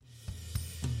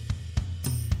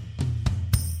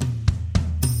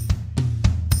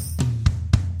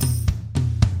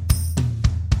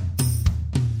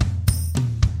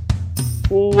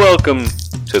welcome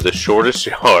to the shortest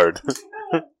yard.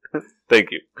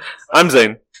 Thank you. I'm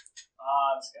Zane.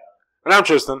 I'm Scott. And I'm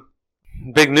Tristan.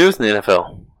 Big news in the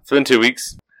NFL. It's been 2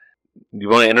 weeks. You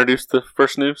want to introduce the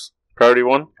first news? Priority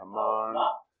one?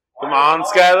 Come on,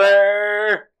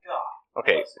 Skyler.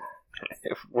 Okay.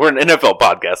 We're an NFL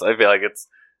podcast. I feel like it's...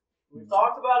 We've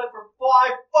talked about it for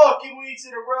 5 fucking weeks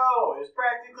in a row. It was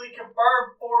practically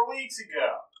confirmed 4 weeks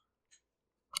ago.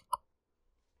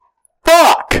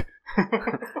 Fuck!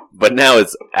 But now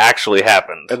it's actually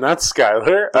happened. And that's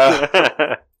Skyler.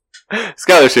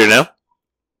 Skyler's here now.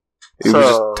 He was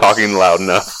just talking loud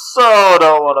enough. So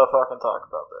don't want to fucking talk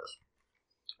about this.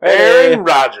 Aaron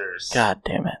Rodgers. God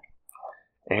damn it.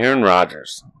 Aaron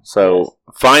Rodgers. So,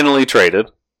 finally traded.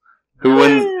 Who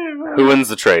wins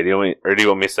the trade? Do you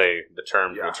want me to say the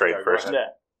terms of the trade first? Yeah.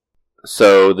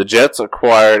 So, the Jets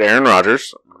acquired Aaron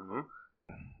Rodgers. Mm-hmm.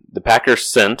 The Packers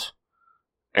sent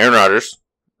Aaron Rodgers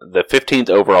the 15th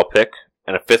overall pick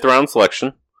and a 5th round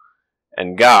selection.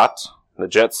 And the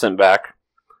Jets sent back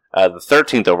the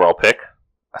 13th overall pick,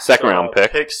 a 2nd round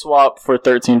pick. Pick swap for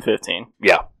 13-15.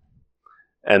 Yeah.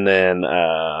 And then,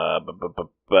 I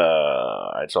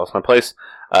just lost my place.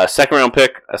 A 2nd round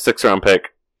pick, a 6th round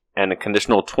pick, and a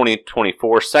conditional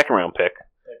 2024 2nd round pick.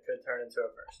 That could turn into a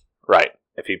first. Right.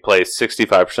 If he plays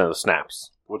 65% of the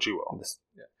snaps. Which you will.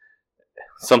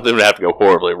 Something would have to go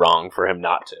horribly wrong for him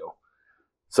not to.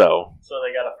 So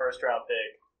they got a 1st round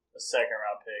pick, a 2nd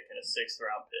round pick, and a 6th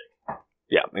round pick.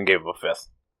 yeah, and gave him a 5th.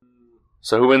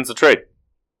 So who wins the trade?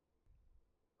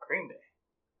 Green Bay.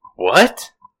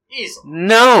 What? Easy.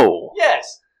 No.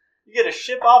 Yes. You get to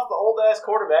ship off the old-ass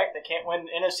quarterback that can't win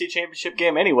an NFC Championship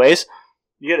game anyways.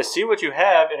 You get to see what you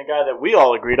have in a guy that we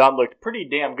all agreed on looked pretty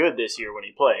damn good this year when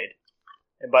he played.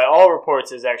 And by all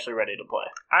reports, is actually ready to play.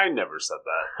 I never said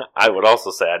that. I would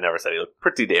also say I never said he looked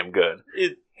pretty damn good.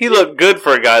 He looked good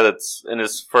for a guy that's in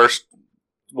his first,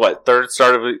 3rd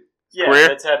start of a career?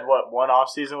 That's had, 1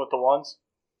 offseason with the ones?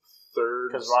 Third.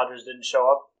 Because Rodgers didn't show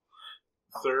up?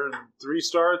 3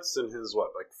 starts in his,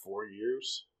 4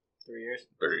 years? 3 years?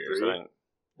 3 years, I think.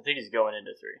 I think he's going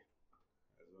into 3.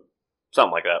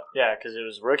 Something like that. Yeah, because it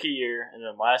was rookie year, and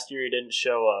then last year he didn't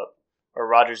show up. Or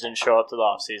Rodgers didn't show up to the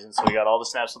offseason, so he got all the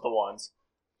snaps with the ones.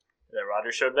 And then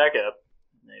Rodgers showed back up,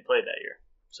 and then he played that year.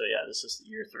 So yeah, this is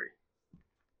year 3.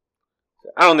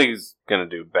 I don't think he's going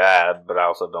to do bad, but I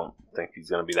also don't think he's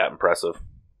going to be that impressive.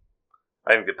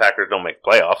 I think the Packers don't make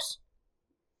playoffs.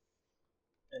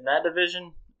 In that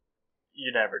division,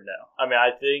 you never know. I mean,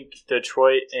 I think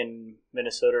Detroit and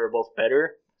Minnesota are both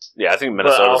better. Yeah, I think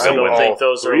Minnesota's going to win. I think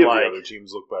those are the like... other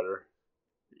teams look better.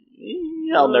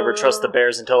 I'll never trust the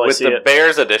Bears until I see it. With the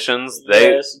Bears additions,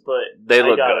 they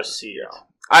look gotta good. see it.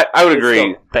 I would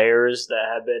agree. The Bears that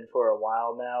have been for a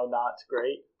while now, not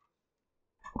great.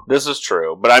 This is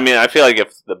true. But I mean, I feel like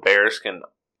if the Bears can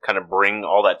kind of bring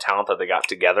all that talent that they got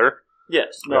together,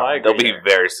 yes, I agree. they'll be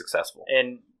very successful.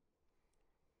 And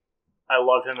I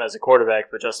love him as a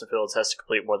quarterback, but Justin Fields has to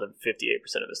complete more than 58%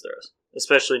 of his throws,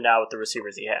 especially now with the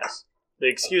receivers he has. The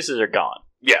excuses are gone.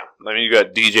 Yeah. I mean, you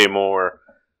got DJ Moore,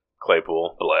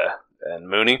 Claypool, and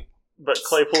Mooney. But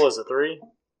Claypool is a 3?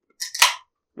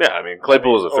 Yeah, I mean,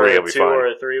 Claypool is a 3, he'll be fine. Or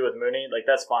a 3 with Mooney,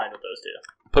 that's fine with those two.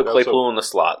 Put Claypool in the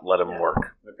slot, let him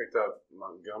work. They picked up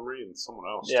Montgomery and someone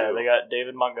else, Yeah, too. they got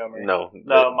David Montgomery. No,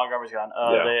 Montgomery's gone.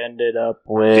 They ended up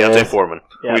with... Deontay Foreman.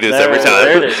 Yeah, we do this every time.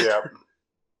 There it is.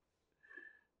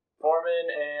 Foreman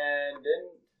and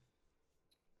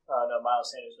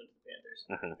Miles Sanders went to the Panthers.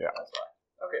 Mm-hmm. Yeah. That's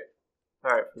why. Okay.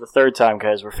 All right, for the 3rd time,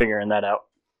 guys, we're figuring that out.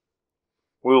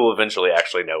 We will eventually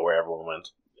actually know where everyone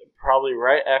went. Probably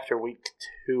right after week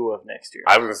 2 of next year.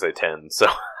 I was going to say 10, so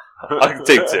I can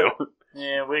take 2.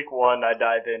 Yeah, week 1, I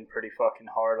dive in pretty fucking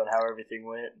hard on how everything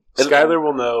went. Skyler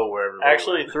will know where everybody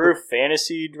Actually, went. through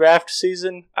fantasy draft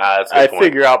season, that's a good I point.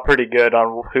 figure out pretty good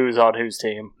on who's on whose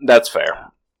team. That's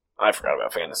fair. I forgot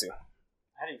about fantasy.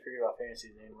 How do you figure out fantasy?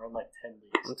 We're in 10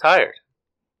 leagues. I'm tired.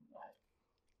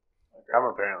 I'm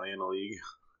apparently in a league.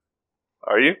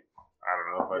 Are you? I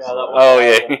don't know if I Yeah, saw that that. was- Oh,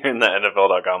 yeah, you're in the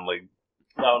NFL.com league.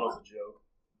 That one was a joke.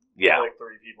 Yeah.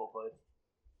 3 people played.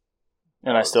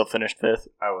 And I still finished 5th.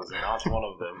 I was not one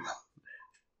of them.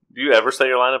 Do you ever say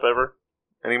your lineup ever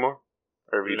anymore?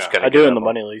 Or have you just kind of I do in the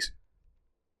money leagues.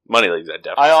 Money leagues, I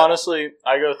definitely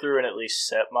I go through and at least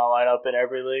set my lineup in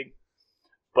every league.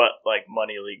 But,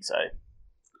 money leagues, I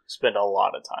spend a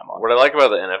lot of time on. What I like about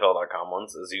the NFL.com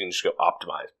ones is you can just go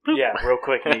optimize. Yeah, real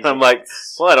quick and easy. I'm like,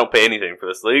 well, I don't pay anything for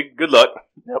this league. Good luck.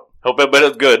 Yep. Hope everybody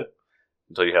does good.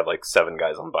 Until you have 7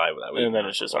 guys on bye with that week. And then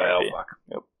it's just oh, RP. fuck.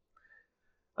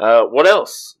 Yep. What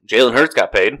else? Jalen Hurts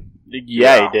got paid.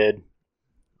 Yeah, he did.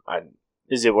 I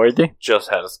Is it worthy? just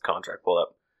had his contract pulled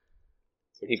up.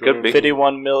 He could be.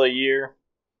 $51 million a year.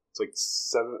 It's like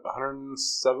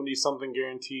 170 something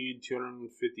guaranteed,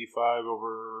 255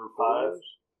 over 5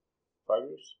 years. 5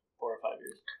 years? 4 or 5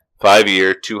 years.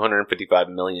 5-year, $255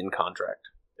 million contract.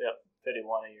 Yep,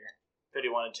 51 a year.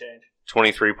 51 and change.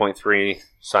 23.3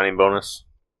 signing bonus.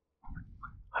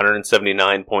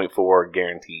 179.4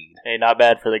 guaranteed. Hey, not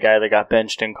bad for the guy that got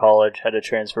benched in college, had to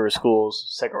transfer schools,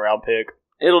 second round pick.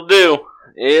 It'll do.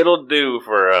 It'll do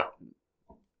for a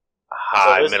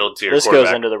high middle tier This quarterback.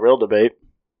 goes into the real debate.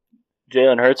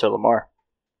 Jalen Hurts or Lamar?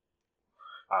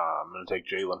 I'm going to take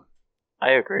Jalen.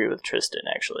 I agree with Tristan,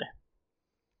 actually.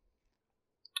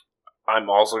 I'm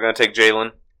also going to take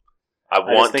Jalen. I just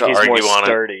want think to he's argue more on it.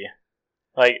 sturdy.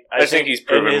 Like I think he's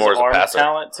proven more as a arm passer.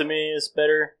 talent to me is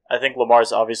better. I think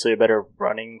Lamar's obviously a better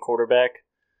running quarterback,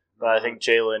 but I think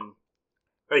Jalen.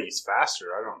 I think he's faster.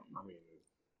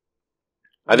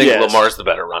 I think Yes. Lamar's the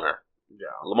better runner. Yeah.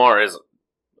 Lamar is.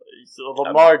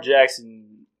 Lamar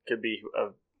Jackson could be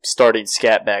a starting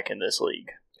scat back in this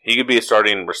league. He could be a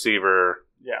starting receiver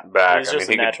Yeah, back. he's just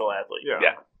a natural athlete.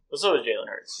 Yeah. But so is Jalen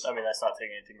Hurts. I mean, that's not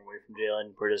taking anything away from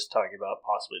Jalen. We're just talking about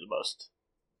possibly the most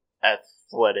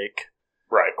athletic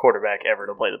quarterback ever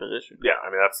to play the position. Yeah, I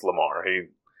mean, that's Lamar. He,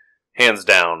 hands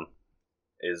down,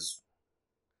 is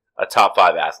a top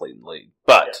 5 athlete in the league.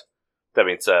 But, that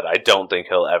being said, I don't think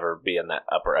he'll ever be in that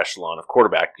upper echelon of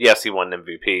quarterback. Yes, he won an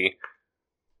MVP,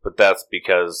 but that's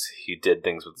because he did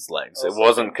things with his legs. It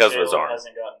wasn't because of his arm.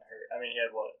 Hasn't gotten hurt. I mean, he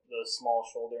had the small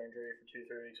shoulder injury for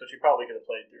 2-3 weeks, which he probably could have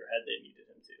played through had they needed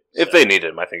him to. If they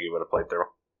needed him, I think he would have played through.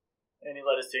 And he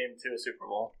led his team to a Super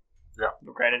Bowl. Yeah.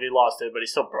 But granted, he lost it, but he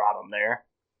still brought them there.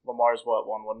 Lamar's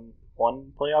won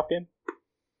one playoff game?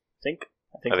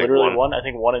 I think literally one. I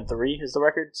think 1 and 3 is the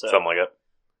record. So. Something like that.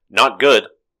 Not good.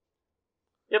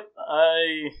 Yep.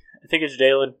 I think it's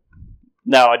Jalen.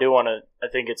 Now, I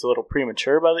think it's a little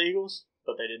premature by the Eagles,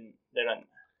 but they didn't.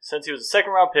 Since he was a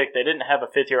second round pick, they didn't have a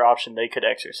 5th-year option they could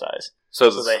exercise. So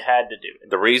they had to do it.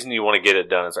 The reason you want to get it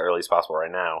done as early as possible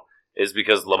right now is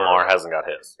because Lamar hasn't got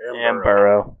his. And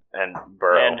Burrow. And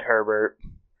Burrow. And Herbert.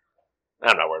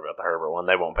 I'm not worried about the Herbert one.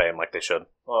 They won't pay him like they should.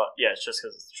 Well, yeah, it's just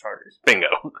because it's the Chargers. Bingo.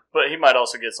 But he might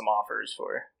also get some offers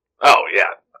for. Oh,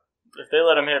 yeah. If they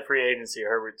let him hit free agency,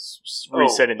 Herbert's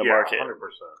resetting the market. 100%.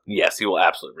 Yes, he will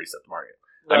absolutely reset the market.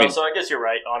 No, so I guess you're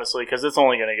right, honestly, because it's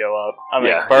only going to go up. I mean,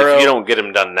 yeah, Burrow, if you don't get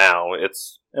him done now,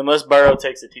 it's... Unless Burrow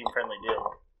takes a team-friendly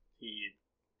deal,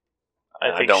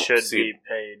 I think should be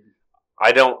paid.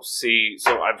 I don't see...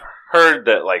 So I've heard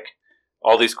that,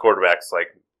 all these quarterbacks,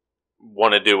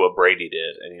 want to do what Brady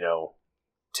did and,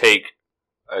 take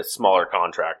a smaller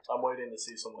contract. I'm waiting to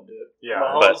see someone do it. Yeah,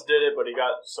 Mahomes did it, but he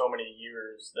got so many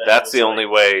years. That's the only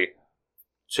way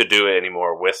to do it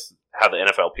anymore with how the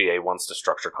NFLPA wants to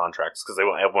structure contracts, because they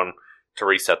want everyone to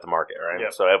reset the market, right?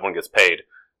 Yep. So everyone gets paid.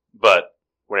 But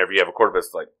whenever you have a quarterback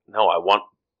that's like, no, I want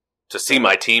to see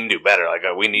my team do better.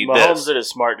 We need Mahomes this. did it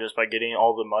smart just by getting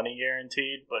all the money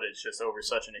guaranteed, but it's just over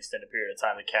such an extended period of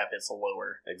time, the cap hits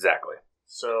lower. Exactly.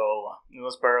 So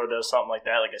unless Burrow does something like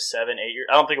that, like a 7-8 year,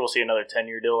 I don't think we'll see another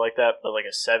 10-year deal like that, but like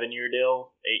a 7-year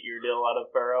deal, 8-year deal out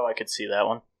of Burrow, I could see that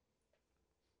one.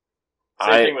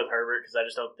 Same thing with Herbert, because I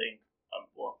just don't think,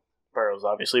 Burrow's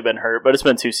obviously been hurt, but it's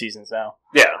been 2 seasons now.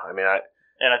 Yeah, I mean,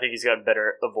 and I think he's gotten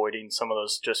better at avoiding some of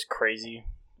those just crazy,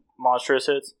 monstrous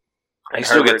hits. He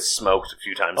still gets smoked a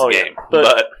few times a game, yeah.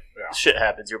 but shit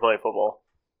happens. You're playing football,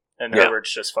 and Yeah.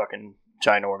 Herbert's just fucking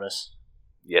ginormous.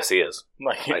 yes, he is.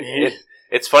 Like,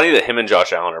 It's funny that him and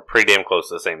Josh Allen are pretty damn close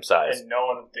to the same size. and no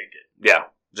one would think it. Yeah,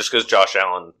 just because Josh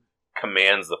Allen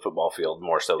commands the football field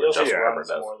more so than He also Justin Herbert runs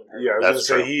does. more than Herbert. Yeah, I was That's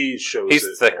going to true. say he shows He's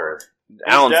it thicker. He's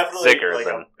Allen's definitely thicker like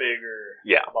than... a bigger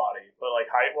Yeah. body, but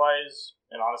like height wise,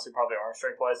 and honestly probably arm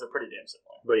strength wise, they're pretty damn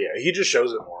similar. But yeah, he just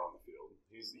shows it more on the field.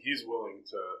 He's willing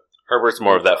to... Herbert's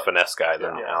more of that finesse guy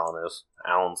than Yeah. Allen is.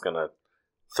 Allen's going to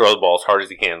throw the ball as hard as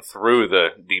he can through the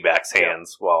D-back's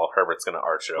hands, while Herbert's going to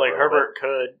arch it over. Like Herbert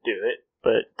could do it,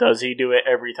 but does he do it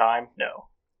every time? No.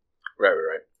 Right.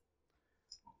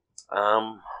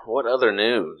 What other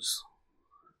news?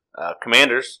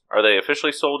 Commanders, are they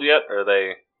officially sold yet? Or are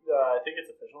they... I think it's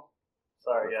official.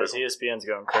 Sorry guys, ESPN's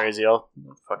going crazy.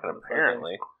 Fucking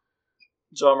apparently.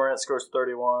 John Morant scores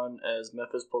 31 as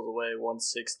Memphis pulls away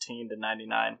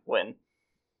 116-99 win.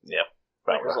 Yeah.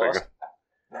 Packers lost.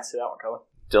 Didn't see that one coming.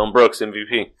 Dylan Brooks,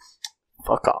 MVP.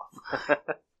 Fuck off.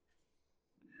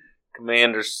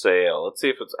 Commanders sale. Let's see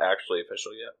if it's actually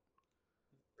official yet.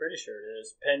 Pretty sure it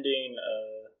is. Pending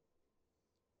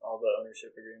all the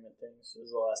ownership agreement things. This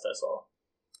is the last I saw.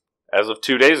 As of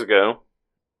 2 days ago,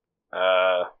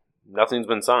 nothing's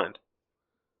been signed.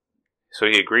 So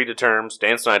he agreed to terms.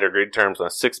 Dan Snyder agreed to terms on a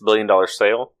 $6 billion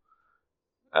sale.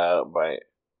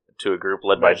 to a group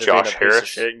led by Imagine being a Josh piece of Harris.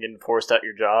 shit and getting forced out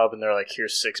your job, and they're like,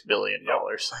 "Here's $6 billion."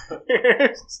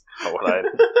 How would I?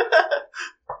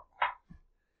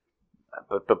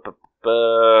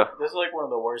 This is like one of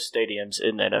the worst stadiums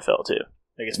in the NFL too.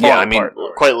 Like it's Yeah, falling apart,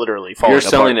 quite literally falling You're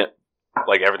selling apart. it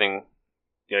like everything.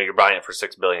 You're buying it for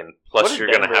 $6 billion. Plus, What did you're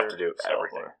going to Denver have to do sell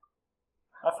everything. for?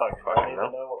 I fucking don't even know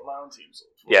what my own team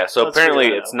sold for. Yeah, so Let's apparently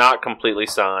figure that it's out. not completely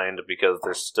signed because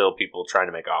there's still people trying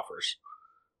to make offers.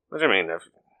 Which I mean, if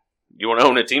you want to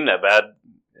own a team that bad,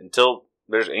 until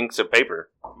there's inks of paper,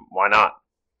 why not?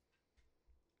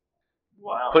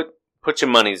 Wow. Put your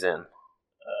monies in.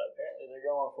 Apparently they're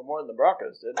going for more than the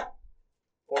Broncos did.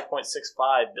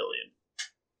 $4.65 billion.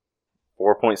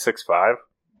 4.65.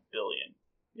 Billion.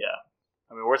 Yeah.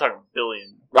 I mean, we're talking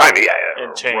billion. I mean, yeah.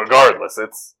 And change. Regardless,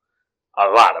 it's a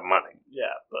lot of money.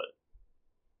 Yeah, but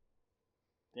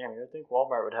damn, you would think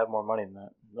Walmart would have more money than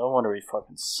that. No wonder we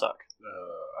fucking suck.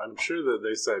 I'm sure that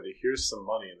they said, here's some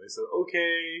money. And they said,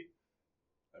 okay.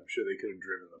 I'm sure they could have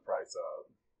driven the price up.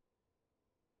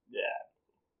 Yeah.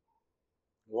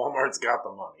 Walmart's got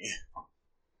the money.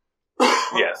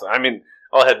 Yes, I mean,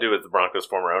 all I had to do with the Broncos'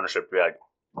 former ownership to be like,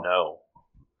 no.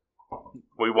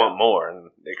 We want more, and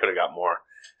they could have got more.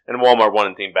 And Walmart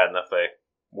wanted the team bad enough they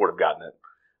would have gotten it.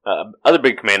 Other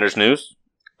big Commanders news.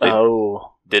 They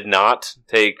did not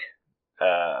take,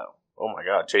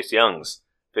 Chase Young's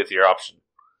fifth-year option.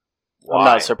 Why? I'm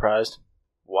not surprised.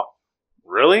 What?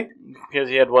 Really? Because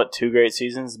he had, 2 great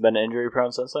seasons, been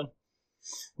injury-prone since then?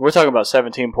 We're talking about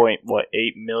 $17.8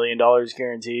 million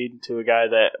guaranteed to a guy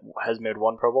that has made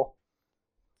 1 Pro Bowl.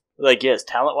 Like, yes,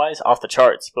 talent-wise, off the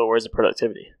charts, but where's the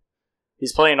productivity?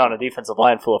 He's playing on a defensive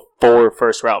line full of 4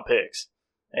 first-round picks.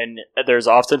 And there's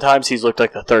oftentimes he's looked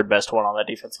like the third best one on that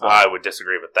defensive line. I would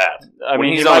disagree with that. I when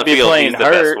mean, he's he on might the be field, playing he's the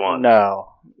hurt. best one. No.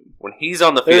 When he's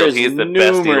on the field, There's he's the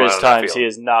best numerous on times the he field.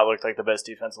 has not looked like the best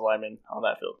defensive lineman on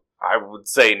that field. I would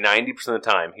say 90% of the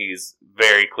time, he's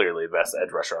very clearly the best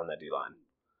edge rusher on that D-line.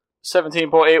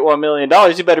 $17.81 million,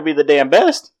 you better be the damn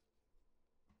best.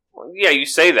 Well, yeah, you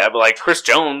say that, but like Chris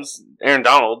Jones, Aaron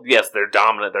Donald, yes, they're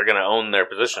dominant. They're going to own their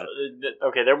position.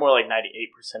 Okay, they're more like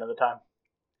 98% of the time.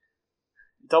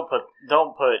 Don't put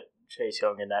Chase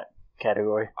Young in that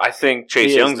category. I think Chase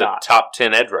He is Young's a not. top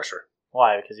 10 edge rusher.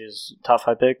 Why? Because he was a top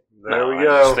 5 pick? There No, we I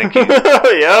go. just think he-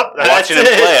 Yep. Watching him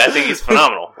play, I think he's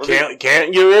phenomenal. Can't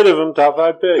get rid of him. Top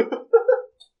 5 pick.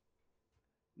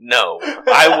 No,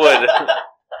 I would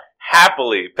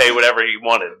happily pay whatever he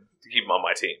wanted to keep him on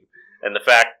my team. And the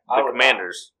fact I the would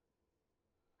Commanders,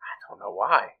 I don't know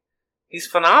why. He's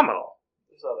phenomenal.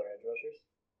 There's other edge rushers.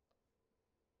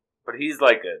 But he's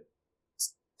like a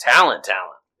talent.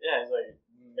 Yeah, he's like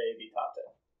maybe top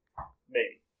 10.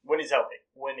 Maybe. When he's healthy.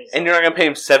 And you're not going to pay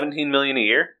him $17 million a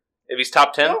year if he's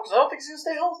top 10? No, 'cause I don't think he's going to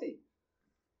stay healthy.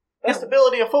 That's the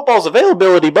ability of football's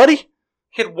availability, buddy.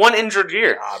 He had 1 injured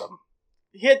year. Got him.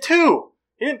 He had 2.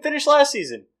 He didn't finish last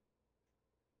season.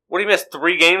 What, he missed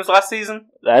 3 games last season?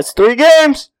 That's 3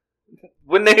 games.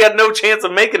 When they had no chance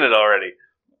of making it already.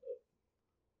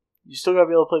 You still got to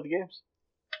be able to play the games.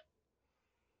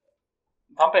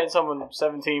 If I'm paying someone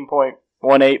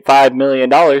 $17.185 million,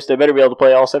 they better be able to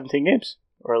play all 17 games.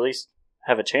 Or at least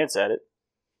have a chance at it.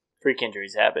 Freak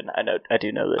injuries happen. I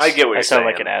do know this. I get what you're I sound saying.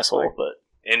 like an asshole, Like, but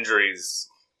Injuries,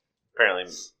 apparently,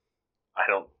 I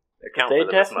don't account they for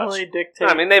them as much. definitely dictate.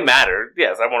 I mean, they matter.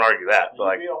 Yes, I won't argue that. But You'd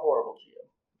like, be a horrible GM.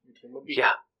 Your team would be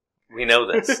yeah, we know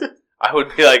this. I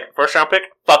would be like, first round pick,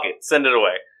 fuck it, send it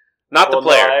away. Not Well, the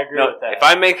player. no, I agree with that. If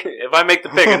I make the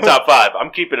pick in top 5, I'm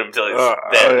keeping him until he's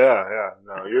dead. yeah.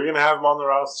 No, you're going to have him on the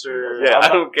roster. Yeah, I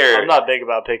don't care. I'm not big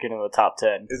about picking in the top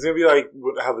 10. It's going to be like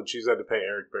how the Chiefs had to pay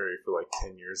Eric Berry for like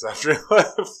 10 years after he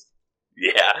left.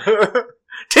 Yeah.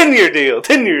 10-year deal,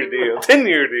 10-year deal,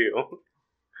 10-year deal.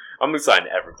 I'm going to sign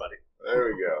everybody. There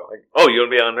we go. Like, oh, you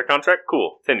want to be under contract?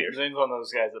 Cool, 10 years. Zane's one of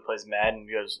those guys that plays Madden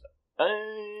and goes,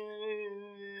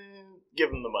 give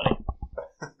him the money.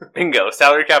 Bingo,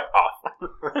 salary cap off.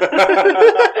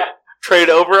 Trade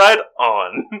override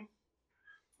on.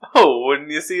 Oh, wouldn't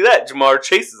you see that? Jamar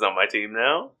Chase is on my team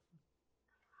now.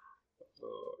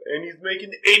 And he's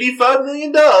making $85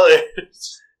 million.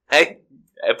 Hey,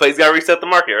 that play's got to reset the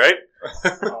market, right? Oh,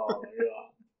 my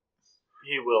God.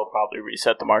 He will probably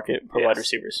reset the market for Yes. wide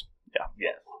receivers.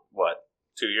 Yeah. What,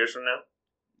 2 years from now?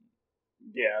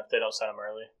 Yeah, if they don't sign him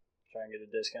early. Try and get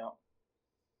a discount.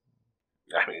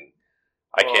 I mean,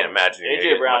 I can't imagine. you're gonna A.J.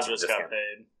 get Brown much of a just got discount.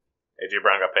 paid. A.J.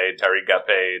 Brown got paid. Tyreek got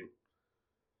paid.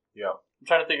 Yeah. I'm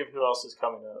trying to think of who else is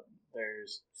coming up.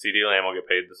 There's C.D. Lamb will get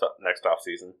paid this next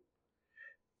offseason.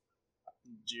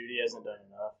 Judy hasn't done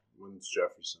enough. When's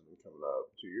Jefferson coming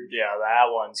up? 2 years? Yeah, that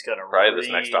one's gonna Probably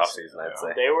this next offseason, I'd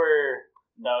say.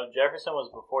 Jefferson was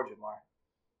before Jamar.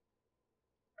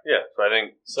 Yeah, so I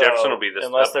think So, Jefferson will be this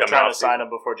unless they're trying to sign offseason. him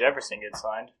before Jefferson gets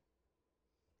signed.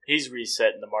 He's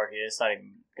resetting the market. It's not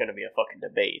even going to be a fucking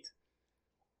debate.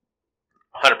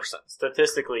 100%.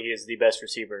 Statistically, he is the best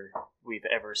receiver we've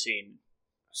ever seen.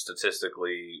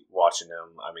 Statistically, watching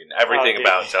him, I mean, everything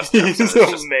about Justin He's Jefferson is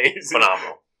just amazing.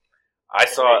 phenomenal. I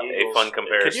saw the a Eagles- fun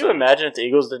comparison. Could you imagine if the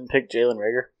Eagles didn't pick Jalen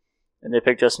Rager and they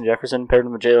picked Justin Jefferson, paired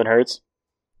him with Jalen Hurts,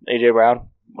 AJ Brown,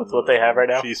 with what they have right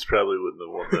now? Chiefs probably wouldn't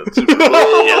have won that Super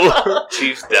Bowl. Yeah,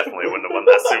 Chiefs definitely wouldn't have won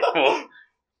that Super Bowl.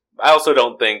 I also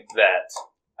don't think that.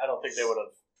 I don't think they would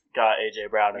have got AJ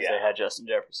Brown if Yeah. they had Justin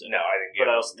Jefferson. No, I think But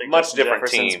I also think much Justin different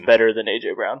Jefferson's team. better than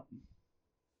AJ Brown.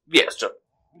 Yes,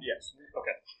 Yes.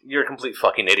 Okay. you're a complete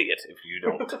fucking idiot if you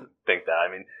don't think that. I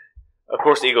mean, of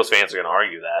course, Eagles fans are going to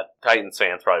argue that. Titans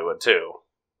fans probably would too.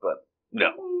 But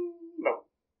no, No.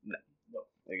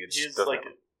 like, it just He's doesn't like,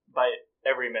 happen. by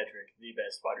every metric, the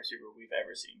best wide receiver we've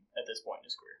ever seen at this point in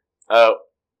his career.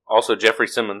 Also, Jeffery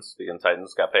Simmons, speaking of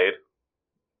Titans, got paid.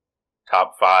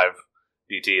 Top 5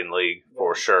 DT in the league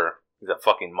for sure. He's a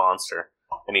fucking monster,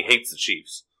 and he hates the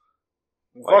Chiefs.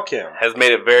 Fuck him. Has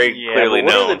made it very clearly but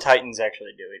what known are the Titans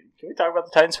actually doing? Can we talk about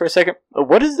the Titans for a second?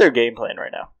 What is their game plan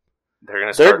right now? they're going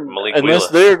to start Malik unless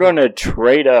Willis. they're going to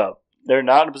trade up. They're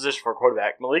not in a position for a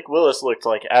quarterback. Malik Willis looked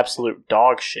like absolute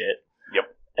dog shit.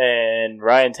 Yep. And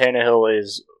Ryan Tannehill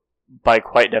is, by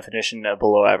quite definition, a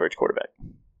below average quarterback.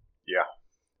 Yeah.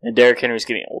 And Derrick Henry's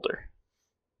getting older.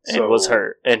 And So- was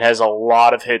hurt. And has a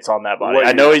lot of hits on that body. What I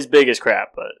you- know he's big as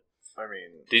crap, but... I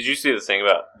mean, Did you see the thing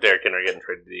about Derrick Henry getting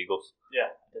traded to the Eagles? Yeah.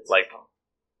 Like,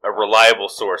 a reliable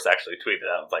source actually tweeted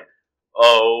out. It's like,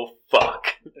 oh, fuck.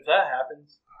 If that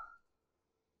happens,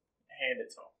 hand it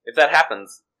to him. If that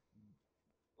happens,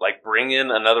 like, bring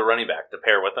in another running back to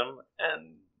pair with him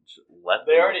and just let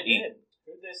They them already eat. did.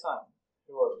 Who did they sign?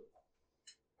 Who was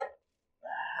it?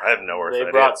 I have no worse They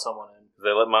idea. brought someone in. They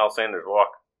let Miles Sanders walk.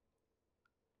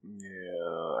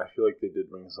 yeah, I feel like they did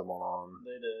bring someone on.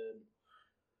 They did.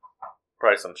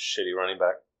 Probably some shitty running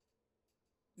back.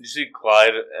 Did you see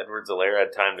Clyde Edwards-Helaire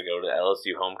had time to go to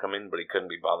LSU homecoming, but he couldn't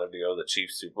be bothered to go to the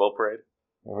Chiefs Super Bowl parade?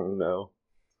 No.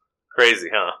 Crazy,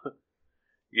 huh?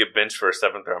 You get benched for a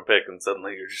 7th-round pick, and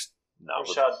suddenly you're just not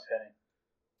with Rashad Penny.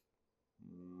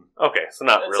 Okay, so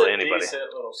not That's really a anybody.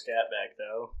 decent little scat back,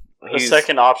 though. The He's,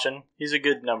 second option. He's a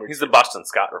good number. he's two. the Boston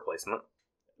Scott replacement.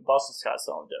 Boston Scott's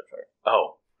still on the depth chart.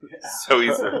 Oh, so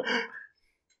he's.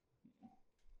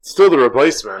 Still the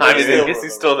replacement. I mean, Still I guess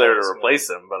he's still there to replace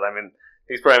him, but I mean,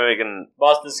 he's probably making.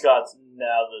 Boston Scott's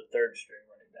now the third string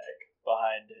running back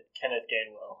behind Kenneth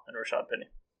Gainwell and Rashad Penny.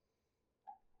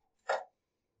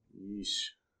 Yeesh.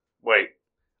 Wait,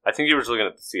 I think you were just looking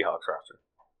at the Seahawks roster.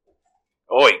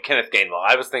 Oh wait, Kenneth Gainwell.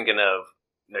 I was thinking of.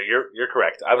 No, you're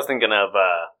correct. I was thinking of.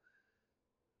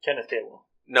 Kenneth Gainwell.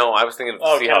 No, I was thinking of the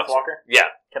Oh, Seahawks. Kenneth Walker? Yeah,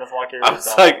 Kenneth Walker I is was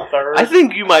on like, third. I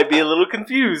think you might be a little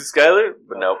confused, Skyler.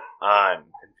 But nope, I'm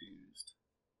confused.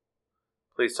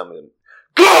 Please tell me them.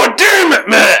 God damn it,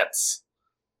 Mets!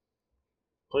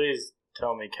 Please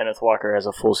tell me Kenneth Walker has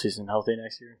a full season healthy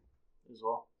next year as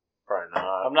well. Probably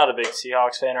not. I'm not a big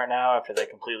Seahawks fan right now after they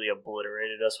completely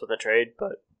obliterated us with a trade,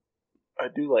 but I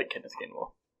do like Kenneth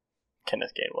Gainwell.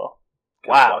 Kenneth Gainwell.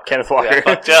 Wow, Walker. Kenneth Walker. Yeah,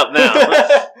 fucked up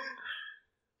now.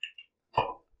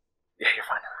 Yeah, you're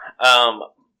fine.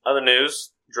 Other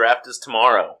news: draft is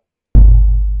tomorrow.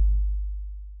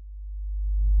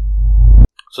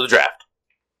 So the draft.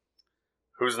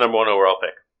 Who's the number 1 overall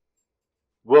pick?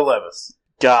 Will Levis.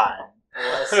 God.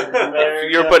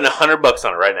 If you're putting $100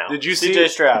 on it right now. Did you see? CJ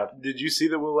Stroud. Did you see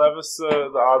the Will Levis? The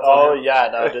odds. Oh on him? yeah,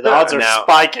 no, dude, the odds are Now-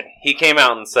 spiking. He came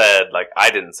out and said, like, I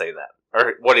didn't say that.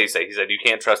 Or what did he say? He said, you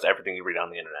can't trust everything you read on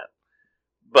the internet.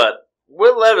 But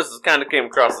Will Levis has kind of came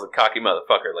across as a cocky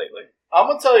motherfucker lately. I'm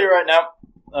gonna tell you right now.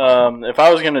 If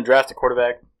I was gonna draft a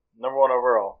quarterback, number 1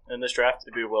 overall in this draft,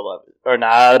 it'd be Will Levis. Or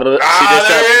nah, CJ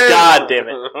Stroud. God damn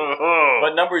it.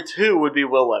 But number 2 would be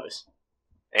Will Levis.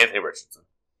 Anthony Richardson.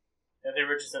 Anthony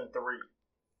Richardson 3.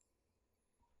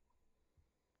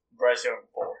 Bryce Young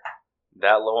 4.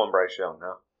 That low on Bryce Young,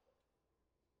 no?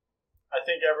 I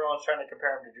think everyone's trying to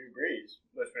compare him to Drew Brees,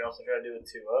 which we also try to do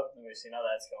with Tua, and we've seen how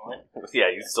that's going. Yeah,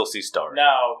 you still see stars.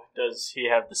 Now, does he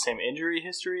have the same injury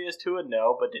history as Tua?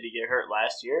 No, but did he get hurt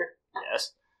last year?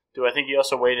 Yes. Do I think he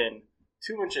also weighed in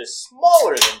 2 inches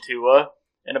smaller than Tua?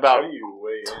 And How about do you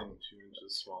weigh in 2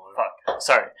 inches smaller? fuck,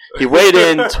 sorry, he weighed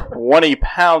in 20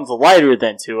 pounds lighter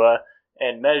than Tua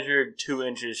and measured 2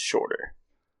 inches shorter.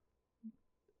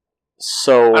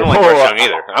 So I don't like Bryce Young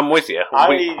either. I'm with you.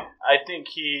 I think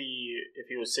if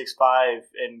he was 6'5"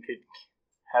 and could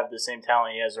have the same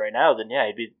talent he has right now, then yeah,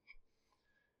 he'd be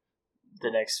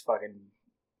the next fucking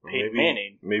Peyton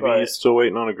Manning. Maybe he's still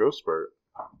waiting on a growth spurt.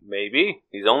 Maybe.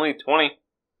 He's only 20.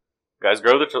 Guys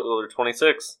grow till they're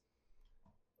 26.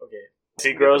 Okay. If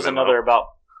he grows another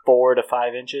about 4 to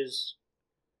 5 inches,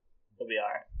 he'll be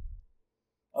alright.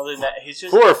 Other than that, he's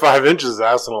just 4 or 5 inches is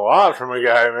asking a lot from a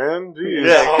guy, man. Jeez.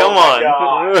 Yeah, come on.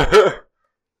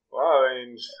 Wow, I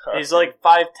mean, he's like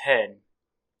 5'10".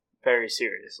 Very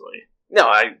seriously.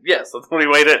 No, yes, that's what he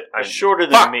weighed in. I'm shorter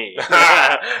than me. We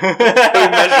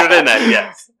measured in that,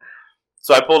 yes.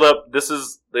 So I pulled up,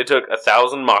 they took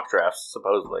 1,000 mock drafts,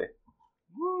 supposedly.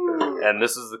 Woo. And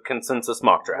this is the consensus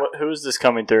mock draft. Who is this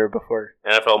coming through before?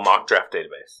 NFL mock draft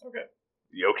database. Okay.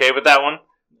 You okay with that one?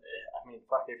 I mean,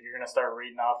 fuck, if you're going to start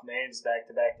reading off names back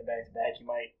to back to back to back, you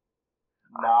might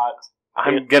not.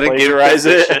 I'm going to plagiarize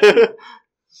it.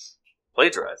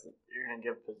 Plagiarize it. You're going to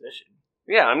give position.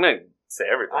 Yeah, I'm going to say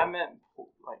everything. I meant,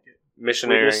 like,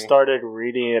 missionary. we just started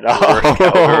reading it off.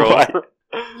 Cowgirl.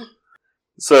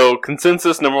 So,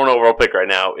 consensus number 1 overall pick right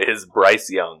now is Bryce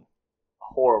Young.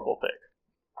 Horrible pick.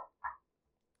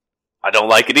 I don't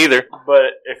like it either.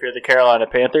 But if you're the Carolina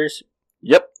Panthers,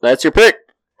 yep, that's your pick.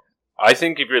 I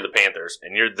think if you're the Panthers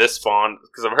and you're this fond,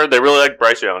 because I've heard they really like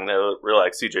Bryce Young, they really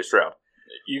like CJ Stroud.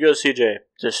 You go CJ,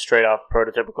 just straight off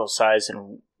prototypical size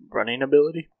and running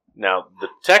ability. Now, the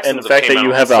Texans and the fact that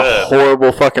you have a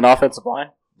horrible fucking offensive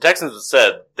line. Texans have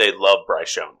said they love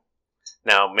Bryce Young.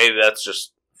 Now, maybe that's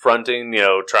just fronting,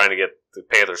 trying to get the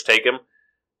Panthers take him.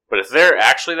 But if they're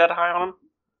actually that high on him,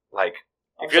 like,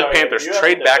 if you're the Panthers,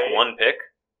 trade back one pick.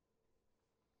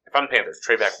 If I'm the Panthers,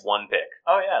 trade back one pick.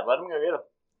 Oh, yeah, let them go get him.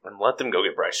 And let them go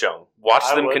get Bryce Young. Watch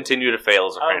them continue to fail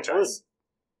as a franchise.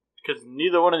 Because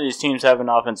neither one of these teams have an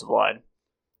offensive line.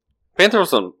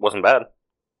 Panthers wasn't bad.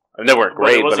 I mean, they weren't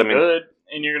great, but I mean, good.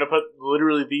 And you're going to put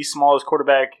literally the smallest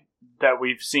quarterback that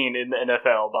we've seen in the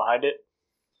NFL behind it.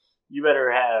 You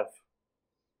better have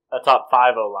a top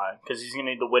 5 O-line because he's going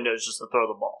to need the windows just to throw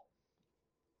the ball.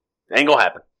 Ain't going to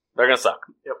happen. They're going to suck.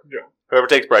 Yep. Yeah. Whoever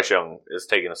takes Bryce Young is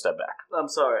taking a step back. I'm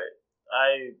sorry.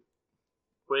 I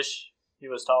wish he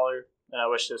was taller, and I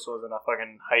wish this wasn't a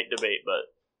fucking height debate,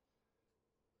 but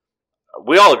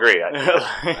we all agree,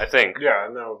 I think. Yeah,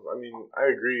 no, I mean, I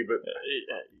agree, but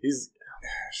he's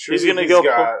going to go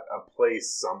got a place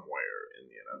somewhere in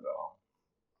the NFL.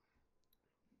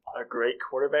 A great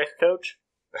quarterback coach?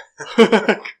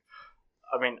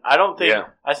 I mean, I don't think... Yeah.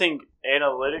 I think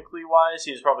analytically wise,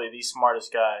 he's probably the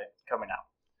smartest guy coming out.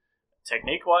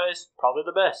 Technique wise, probably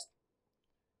the best.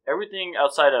 Everything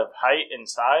outside of height and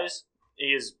size, he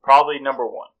is probably number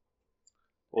 1.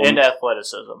 And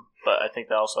athleticism. But I think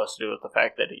that also has to do with the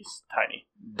fact that he's tiny.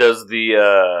 Does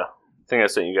the thing I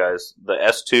sent you guys, the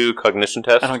S2 cognition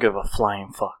test? I don't give a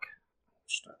flying fuck.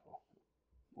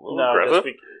 No,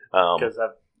 because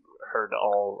I've heard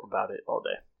all about it all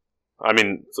day. I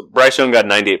mean, so Bryce Young got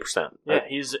 98%. Yeah,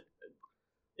 he's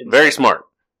very smart.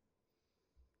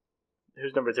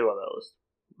 Who's number 2 on that list?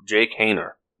 Jake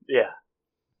Haener. Yeah.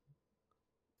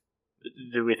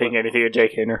 Do we think anything of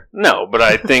Jake Haener? No, but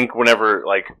I think whenever,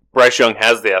 Bryce Young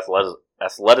has the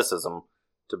athleticism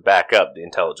to back up the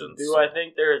intelligence. Do I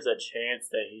think there is a chance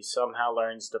that he somehow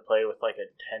learns to play with,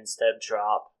 a 10-step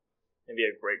drop and be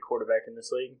a great quarterback in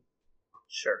this league?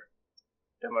 Sure.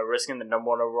 Am I risking the number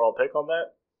 1 overall pick on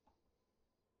that?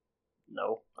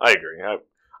 No. I agree.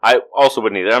 I also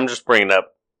wouldn't either. I'm just bringing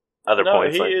up other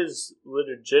points. No, he is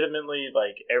legitimately,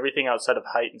 everything outside of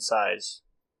height and size.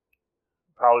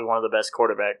 Probably one of the best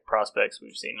quarterback prospects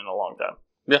we've seen in a long time.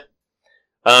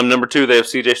 Yeah. Number 2, they have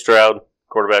CJ Stroud,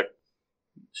 quarterback.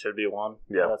 Should be 1.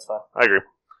 Yeah, that's fine. I agree.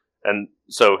 And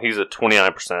so he's at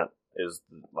 29% is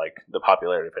the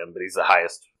popularity of him, but he's the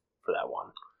highest for that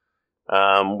one.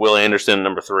 Will Anderson,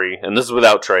 number 3, and this is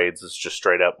without trades. It's just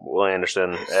straight up Will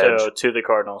Anderson. Edge. So to the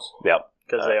Cardinals. Yep,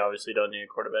 because they obviously don't need a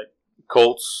quarterback.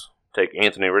 Colts take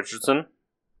Anthony Richardson,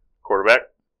 quarterback.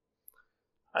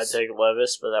 I'd take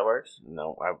Levis, but that works.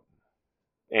 No,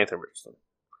 Anthony Richardson.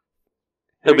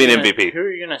 He'll be an MVP. Who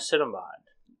are you going to sit him behind?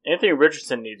 Anthony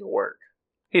Richardson needs work.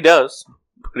 He does,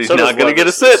 but he's not going to get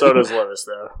a sit. So does Levis,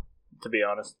 though, to be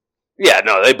honest. Yeah,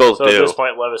 no, they both do. So at this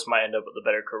point, Levis might end up with a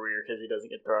better career because he doesn't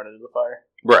get thrown into the fire.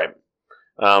 Right.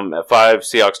 At 5,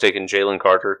 Seahawks taking Jalen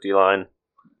Carter, D-line.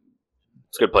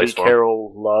 It's a good place for him.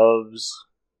 Carroll loves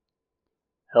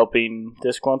helping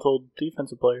disgruntled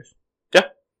defensive players. Yeah.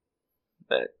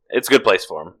 It's a good place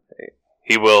for him.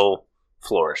 He will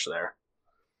flourish there.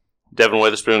 Devin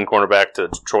Witherspoon, cornerback to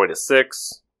Detroit at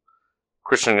 6.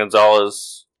 Christian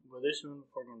Gonzalez. Witherspoon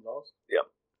before Gonzalez? Yep.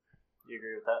 You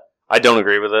agree with that? I don't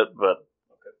agree with it, but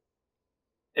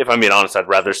if I'm being honest, I'd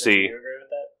rather see You agree with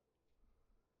that?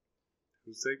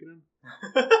 Who's taking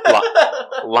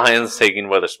him? Lions taking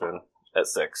Witherspoon at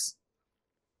 6.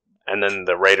 And then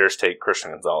the Raiders take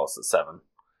Christian Gonzalez at 7.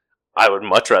 I would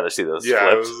much rather see those Yeah,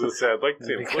 I flipped. was going to say, I'd like to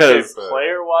see him Because- flip, but-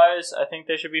 Player-wise, I think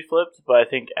they should be flipped, but I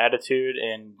think attitude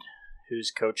and who's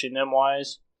coaching them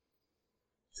wise,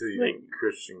 So you think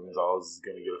Christian Gonzalez is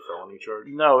going to get a felony charge?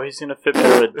 no, he's going to fit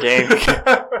better with Dame.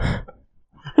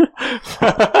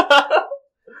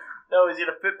 No, he's going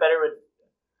to fit better with...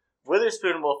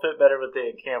 Witherspoon will fit better with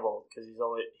Dan Campbell because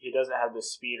he doesn't have the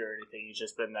speed or anything. He's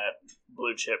just been that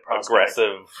blue chip prospect.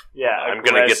 Aggressive. Yeah, I'm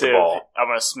going to get the ball. I'm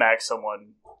going to smack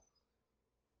someone.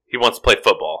 He wants to play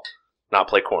football, not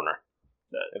play corner.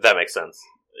 If that makes sense.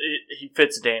 He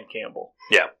fits Dan Campbell.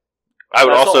 I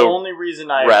would That's also the only reason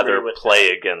I rather agree with play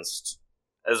against,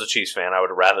 as a Chiefs fan, I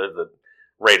would rather the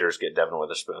Raiders get Devin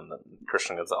Witherspoon than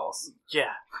Christian Gonzalez.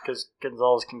 Yeah, because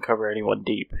Gonzalez can cover anyone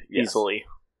deep easily.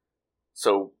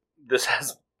 So this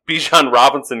has Bijan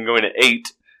Robinson going to 8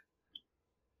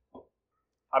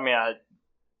 I mean,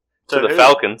 to the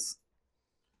Falcons.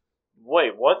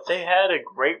 Wait, what? They had a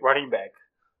great running back.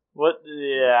 What?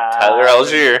 Yeah, Tyler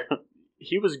Algier.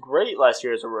 He was great last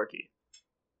year as a rookie.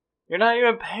 You're not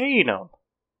even paying him.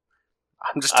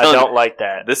 I'm just I telling don't you. like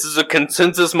that. This is a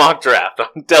consensus mock draft.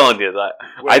 I'm telling you that.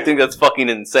 I Wait. think that's fucking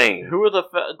insane. Who are the...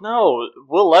 No,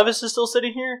 Will Levis is still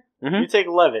sitting here? Mhm. You take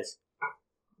Levis.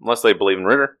 Unless they believe in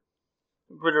Ritter.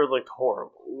 Ritter looked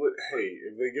horrible. Hey,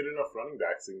 if they get enough running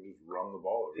backs, they can just run the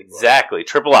ball. Everybody. Exactly.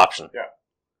 Triple option.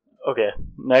 Okay,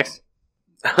 next.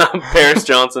 Paris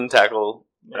Johnson, tackle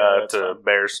That's to fine.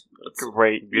 Bears. That's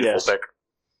Great. beautiful yes. pick.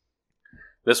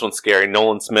 This one's scary.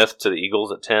 Nolan Smith to the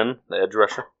Eagles at 10, the edge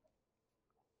rusher.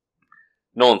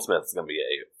 Nolan Smith is going to be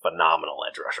a phenomenal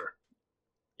edge rusher.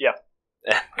 Yeah.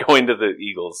 And going to the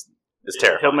Eagles is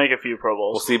terrifying. He'll make a few Pro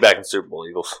Bowls. We'll see you back in Super Bowl,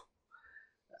 Eagles.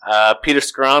 Peter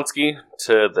Skoronski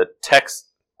to the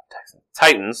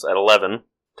Titans at 11,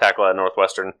 tackle at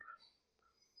Northwestern.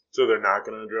 So they're not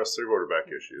going to address their quarterback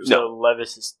issues. So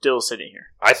Levis is still sitting here.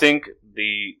 I think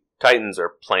the Titans are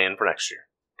playing for next year.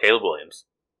 Caleb Williams.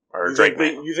 Or You Drake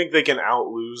think, May. you think they can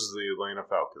outlose the Atlanta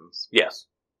Falcons? Yes.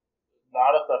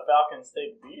 Not if the Falcons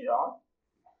take Bijan.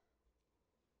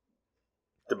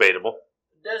 Debatable.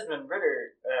 Desmond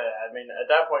Ritter. I mean, at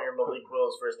that point, you're Malik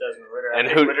Willis versus Desmond Ritter. And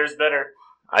I think who- Ritter's better.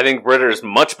 I think Ritter is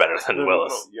much better than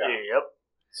Willis. Yeah. Yep.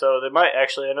 So they might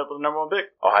actually end up with the number 1 pick.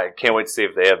 Oh, I can't wait to see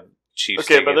if they have Chiefs.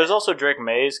 Okay, but taking- there's also Drake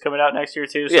Mays coming out next year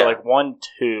too. So Yeah. like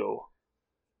 1-2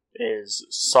 is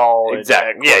solid. Exactly.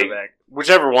 at Yeah. quarterback,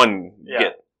 Whichever one you Yeah.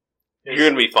 get, you're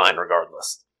going to be fine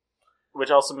regardless. which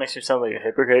also makes me sound like a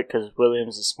hypocrite because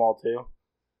Williams is small too.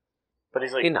 But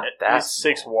he's like He's not that he's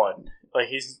 6'1". Like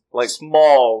he's Like-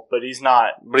 small, but he's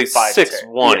not. But he's 5'10".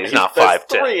 6'1", he's not that's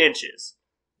 5'10". 3 inches,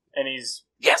 and he's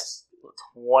Yes.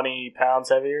 20 pounds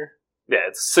heavier. Yeah,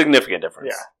 it's a significant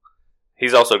difference. Yeah.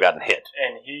 He's also gotten hit.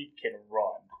 And he can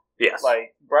run. Yes.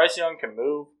 Like, Bryce Young can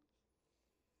move.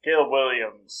 Caleb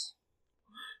Williams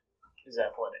is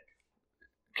athletic.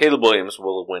 Caleb Williams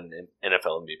will win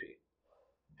NFL MVP.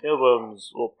 Caleb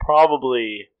Williams will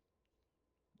probably,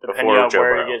 depending Before on Joe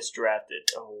where Burrow. he gets drafted.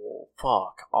 Oh,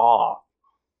 fuck off.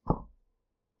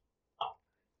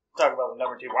 Talk about the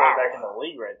number 2 quarterback in the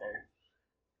league right there.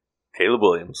 Caleb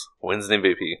Williams wins the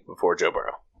MVP before Joe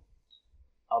Burrow.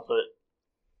 I'll put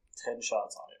 10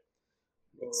 shots on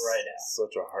it. Right now.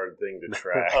 Such a hard thing to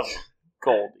track. Of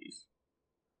Goldies.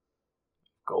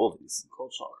 Goldies.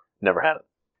 Cold shot. Never had it.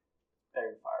 Better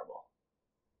than Fireball.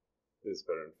 It's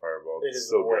better than Fireball. It It's is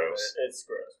so way gross. better. It's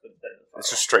gross, but it's better than Fireball. It's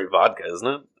just straight vodka, isn't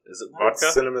it? Is it No, vodka?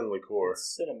 It's cinnamon liqueur. It's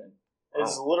cinnamon.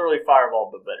 It's literally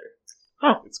Fireball, but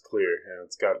better. It's clear, and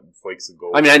it's got flakes of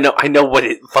gold. I mean, I know what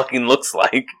it fucking looks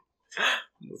like.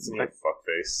 What's in your fuck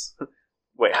face?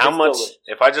 Wait, how It's much? delicious.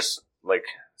 If I just like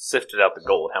sifted out the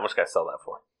gold, how much can I sell that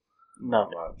for?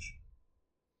 Nothing. Not much.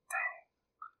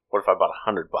 What if I bought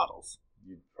 100 bottles?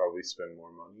 You'd probably spend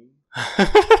more money.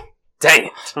 Dang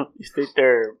it! You think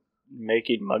they're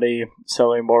making money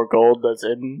selling more gold that's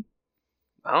in?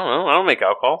 I don't know. I don't make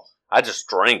alcohol. I just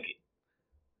drink it.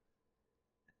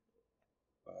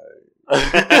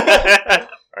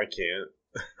 I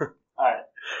can't. Alright.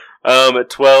 At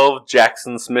 12,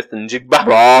 Jackson Smith and Jigba.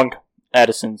 Wrong.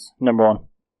 Addison's number 1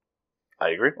 I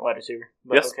agree. wide receiver.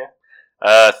 But Yes.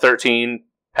 okay. 13,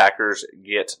 Packers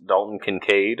get Dalton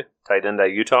Kincaid, tight end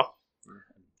at Utah.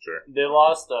 Sure. They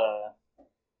lost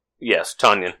Yes,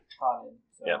 Tanyan. Tanyan.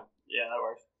 So, Yeah. Yeah, that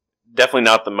works. Definitely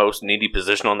not the most needy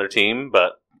position on their team,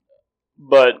 but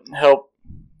But help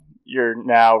your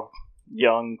now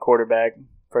young quarterback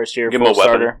First year Give him full a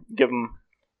weapon. starter. Give him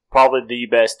probably the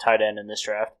best tight end in this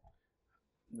draft.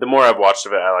 The more I've watched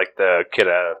of it, I like the kid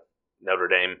at Notre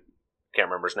Dame. Can't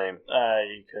remember his name.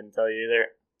 You couldn't tell you either.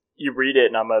 You read it,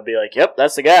 and I'm going to be like, yep,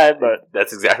 that's the guy, but...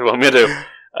 That's exactly what I'm going to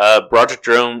do.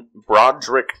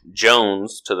 Broderick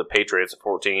Jones to the Patriots at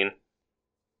 14.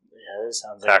 Yeah, this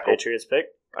sounds Tackle. like a Patriots pick.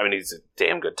 I mean, he's a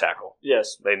damn good tackle.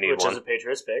 Yes, They need which one. is a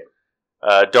Patriots pick.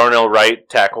 Darnell Wright,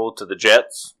 tackle to the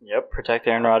Jets. Yep, protect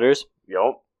Aaron Rodgers.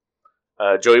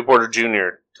 Yep. Joey Porter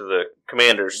Jr. to the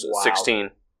Commanders Wow. at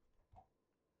 16.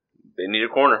 They need a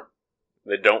corner.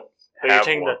 They don't But you're have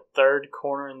taking one. the third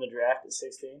corner in the draft at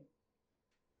 16?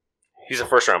 He's a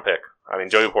first-round pick. I mean,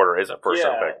 Joey Porter is a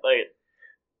first-round pick. Like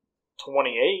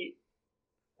 28.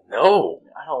 No.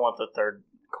 I don't want the third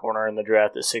corner in the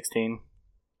draft at 16.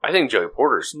 I think Joey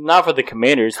Porter's... Not for the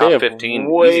Commanders. Top They have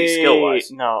 15 way, easy skill-wise.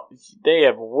 No, they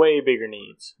have way bigger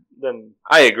needs than...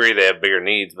 I agree they have bigger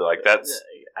needs, but that's...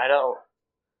 I don't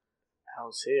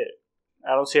see it.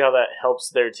 I don't see how that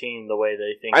helps their team the way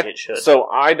they think it should. So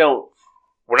I don't...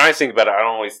 When I think about it, I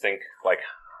don't always think, like,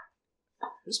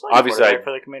 Who's playing obviously quarterback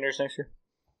for the Commanders next year?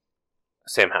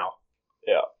 Sam Howell.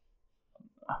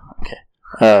 Okay.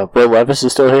 Will Levis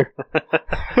is still here?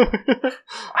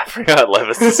 I forgot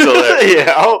Levis is still there.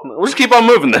 Yeah. We'll just keep on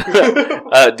moving then.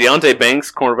 Deontay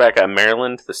Banks, cornerback at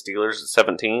Maryland, the Steelers at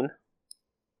 17.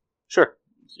 Sure.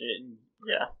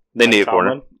 Yeah. They need a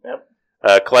corner. Tomlin.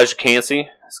 Yep. Kalijah Cansey.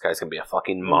 This guy's going to be a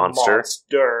fucking monster.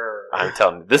 Monster. I'm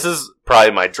telling you. This is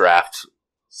probably my draft.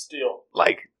 Steal.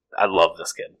 Like, I love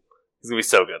this kid. He's going to be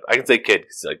so good. I can say kid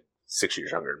because he's like 6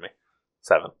 years younger than me.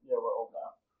 7. Yeah, we're old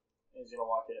now. He's going to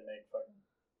walk in and make fucking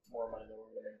more money than we're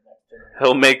going to make next year.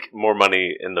 He'll make more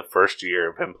money in the first year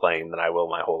of him playing than I will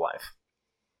my whole life.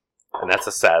 And that's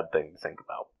a sad thing to think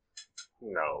about.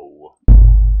 No.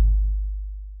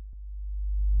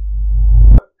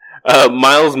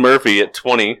 Miles Murphy at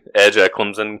 20, edge at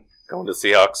Clemson, going to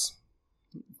Seahawks.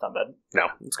 Not bad. No,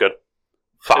 it's good.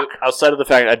 Fuck. Outside of the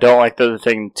fact I don't like that they're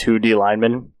taking 2 D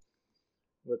linemen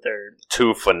with their...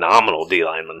 2 phenomenal D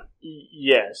linemen.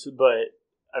 Yes, but,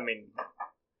 I mean,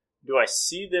 do I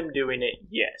see them doing it?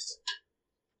 Yes.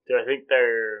 Do I think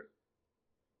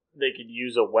they could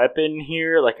use a weapon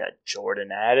here, like a Jordan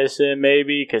Addison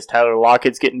maybe, because Tyler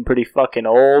Lockett's getting pretty fucking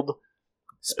old?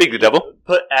 Speak the devil.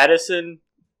 Put Addison,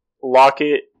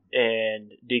 Lockett,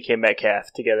 and DK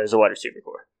Metcalf together as a wide receiver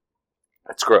core.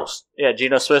 That's gross. Yeah,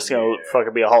 Geno Smith's going to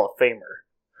fucking be a Hall of Famer.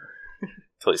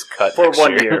 Until he's cut For next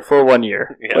 1 year. year. For 1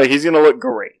 year. Yeah. Like, he's going to look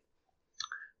great.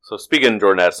 So speaking of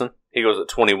Jordan Addison, he goes at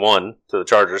 21 to the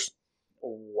Chargers.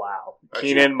 Wow. Actually,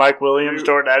 Keenan, Mike Williams,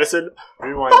 Jordan Addison.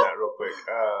 Rewind that real quick.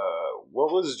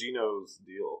 What was Geno's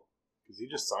deal? Because he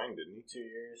just signed, didn't he? 2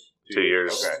 years. 2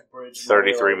 years. Okay.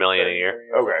 $33 million a year.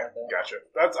 Okay, gotcha.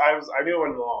 I knew it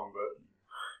went long, but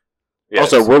Yeah,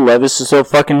 Also, Will Levis is still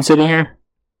fucking sitting here.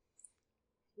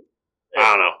 I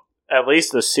don't know. At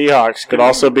least the Seahawks could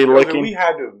also be looking. We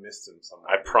had to have missed him somehow.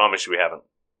 I promise you we haven't.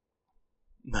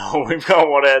 No, we've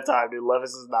gone one at a time, dude.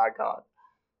 Levis is not gone.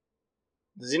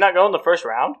 Does he not go in the first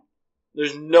round?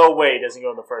 There's no way he doesn't go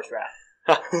in the first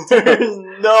round. There's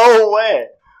no way.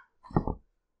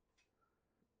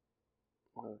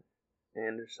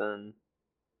 Anderson.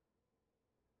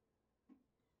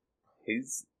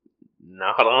 He's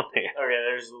not on here. Okay,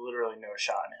 there's literally no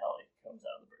shot in hell he comes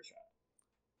out in the first round.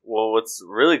 Well, what's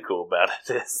really cool about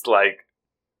it is, like,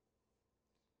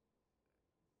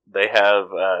 they have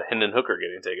Hendon Hooker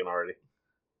getting taken already.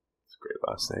 It's a great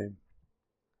last name.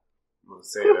 I'm going to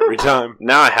say it every time.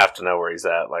 Now I have to know where he's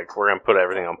at. Like, we're going to put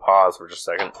everything on pause for just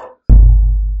a second.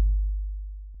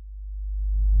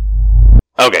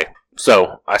 Okay,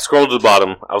 so I scrolled to the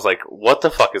bottom. I was like, what the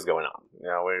fuck is going on? You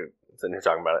know, we're sitting here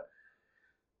talking about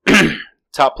it.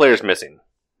 Top players missing.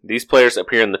 These players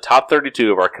appear in the top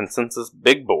 32 of our consensus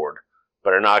big board,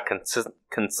 but are not a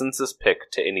consensus pick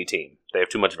to any team. They have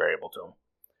too much variable to them.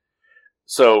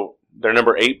 So, their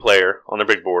number 8 player on their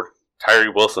big board, Tyree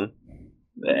Wilson,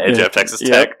 the edge of Texas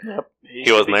Tech. Yep.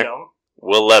 He wasn't there.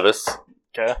 Will Levis,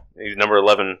 Okay. he's number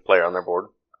 11 player on their board.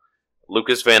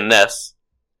 Lucas Van Ness,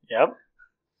 Yep.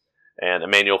 and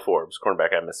Emmanuel Forbes,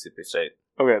 cornerback at Mississippi State.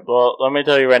 Okay, well, let me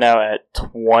tell you right now, at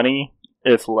 20,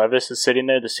 if Levis is sitting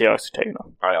there, the Seahawks are taking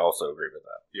him. I also agree with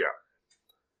that. Yeah.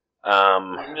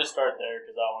 We can just start there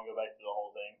because I want to go back to the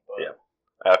whole thing.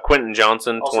 But Yeah. Quentin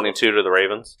Johnson, Also- 22 to the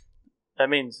Ravens. that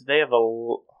means they have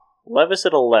a Levis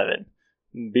at 11.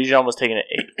 Bijan was taken at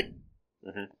 8.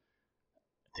 Mhm.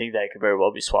 I think that could very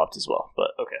well be swapped as well.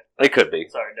 But okay. It could be.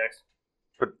 Sorry, Dex.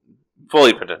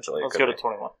 Fully potentially. Let's go to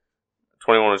 21.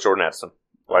 21 is Jordan Addison,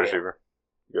 wide Oh, yeah. receiver.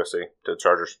 USC to the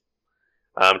Chargers.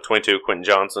 22, Quentin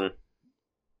Johnson.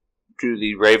 to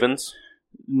the Ravens.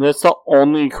 That's the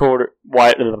only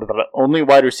only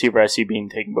wide receiver I see being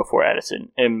taken before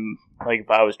Addison. And like if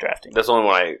I was drafting, That's the only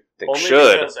one I think only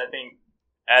should. because I think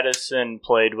Addison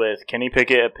played with Kenny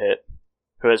Pickett at Pitt,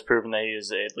 who has proven that he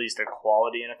is at least a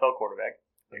quality NFL quarterback.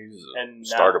 He's And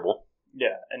startable.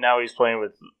 Yeah, and now he's playing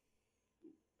with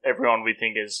everyone we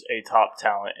think is a top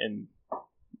talent in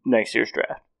next year's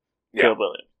draft. Yeah. Caleb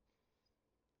Williams.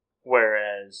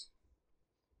 Whereas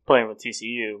playing with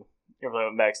TCU, you're playing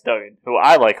with Max Duggan, who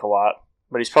I like a lot,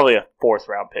 but he's probably a 4th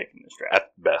round pick in this draft.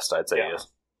 At best, I'd say Yeah. he is.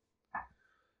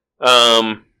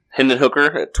 Hendon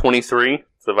Hooker at 23 for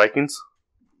the Vikings.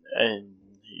 And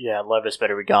yeah, Levis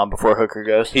better be gone before Hooker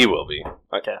goes. He will be.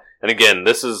 Okay. And again,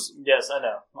 this is... Yes, I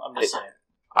know. I'm just saying.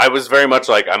 I was very much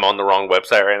like, I'm on the wrong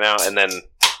website right now, and then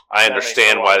I That understand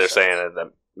makes a lot why of they're sense. saying it.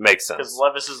 That makes sense. Because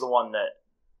Levis is the one that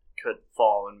could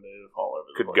fall and move all over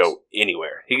the Could place. go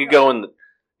anywhere. He could go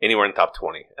anywhere in the top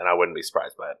 20, and I wouldn't be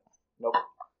surprised by it. Nope.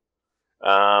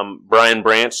 Brian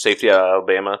Branch, safety out of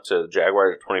Alabama, to the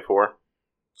Jaguars at 24.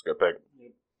 It's a good pick.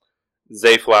 Yep.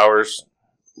 Zay Flowers.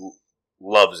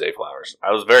 Love Zay Flowers.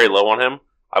 I was very low on him.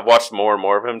 I've watched more and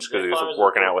more of him just because Zay he was Flowers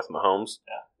working is out with Mahomes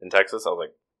Yeah. in Texas. I was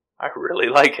like, I really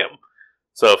like him.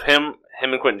 So if him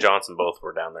and Quentin Johnson both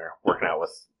were down there working out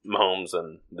with Mahomes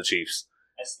and the Chiefs.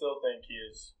 I still think he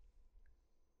is.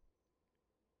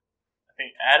 I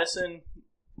think Addison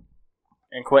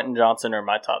and Quentin Johnson are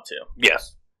my top 2.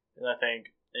 Yes. And I think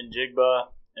Njigba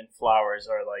and Flowers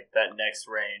are like that next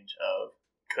range of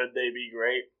could they be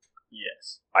great?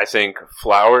 Yes. I think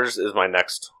Flowers is my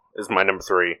number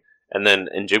 3. And then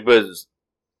Njigba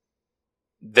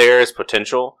there is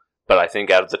potential, but I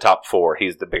think out of the top 4,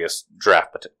 he's the biggest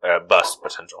draft bust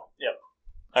potential. Yep.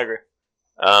 I agree.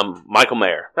 Michael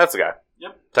Mayer. That's the guy.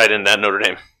 Yep. Tight end at Notre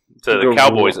Dame. To the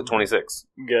Cowboys at 26.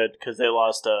 Good, because they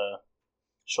lost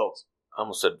Schultz. I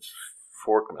almost said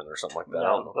Forkman or something like that. I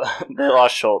don't know. They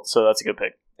lost Schultz, so that's a good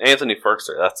pick. Anthony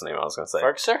Ferkser. That's the name I was going to say.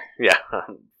 Ferkser? Yeah. I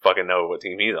don't fucking know what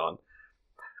team he's on.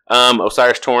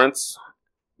 Osiris Torrance.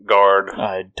 Guard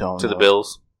I don't to know. the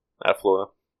Bills at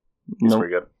Florida. He's Nope.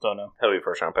 pretty good. Don't know. He'll be a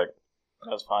first round pick.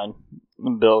 That's fine.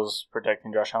 The Bills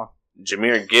protecting Josh Allen.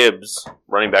 Jameer Gibbs,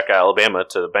 running back at Alabama,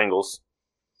 to the Bengals.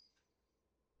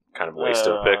 Kind of a waste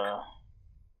of a pick.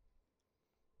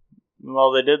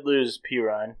 Well, they did lose P.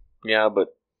 Ryan Yeah,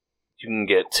 but you can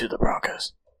get... to the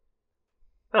Broncos.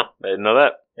 Oh, I didn't know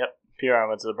that. Yep, P. Ryan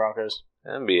went to the Broncos.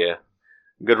 That'd be a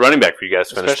good running back for you guys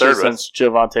to finish Especially third with. since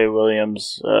Javonte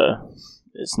Williams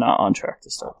is not on track to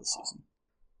start the season.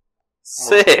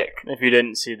 Sick. If you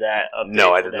didn't see that update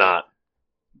No, I did today, not.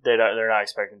 They're not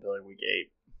expecting until like week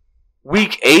 8.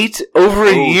 Week 8? Over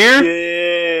a year?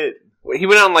 Shit. He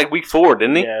went out in like week 4,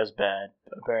 didn't he? Yeah, it was bad.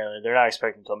 Apparently, they're not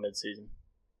expecting until midseason.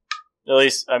 At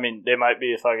least, I mean, they might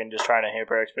be fucking just trying to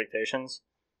hamper expectations.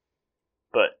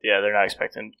 But yeah, they're not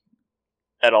expecting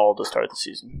at all to start the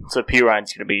season. So P.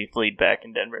 Ryan's going to be lead back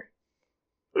in Denver.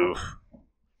 Oof.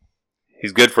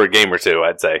 He's good for a game or two,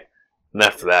 I'd say. And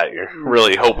after that, you're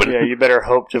really hoping. Yeah, you better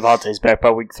hope Javonte's back by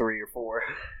week 3 or 4.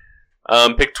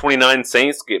 Pick 29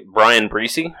 Saints, get Brian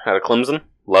Breesy out of Clemson.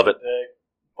 Love it.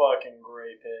 Fucking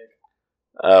great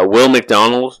pick. Will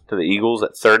McDonald to the Eagles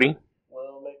at 30.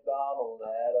 Will McDonald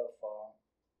had a fall.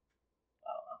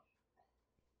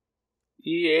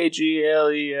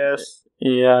 EAGLES.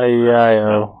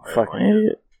 E-I-E-I-O. Fucking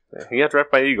idiot. He got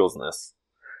drafted by Eagles in this.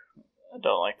 I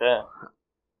don't like that.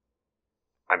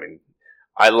 I mean,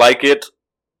 I like it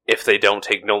if they don't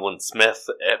take Nolan Smith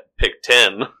at pick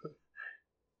 10.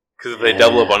 Because if they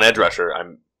double up on edge rusher,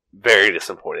 I'm very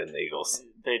disappointed in the Eagles.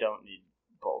 They don't need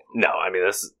both. No, I mean,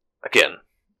 this is, again,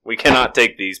 we cannot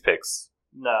take these picks.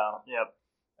 No, yep.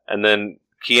 And then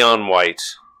Keon White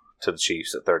to the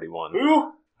Chiefs at 31.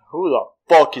 Who the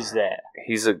fuck is that?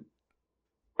 He's a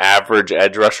average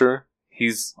edge rusher.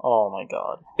 Oh my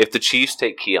god. If the Chiefs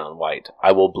take Keon White,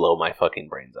 I will blow my fucking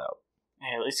brains out.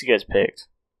 Hey, at least you guys picked.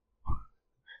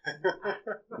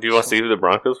 Do you want to see who the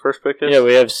Broncos' first pick is? Yeah,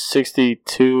 we have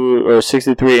 62 or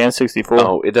 63 and 64.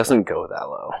 Oh, it doesn't go that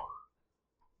low.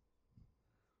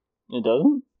 It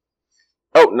doesn't?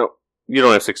 Oh, no. You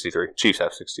don't have 63. Chiefs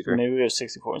have 63. Maybe we have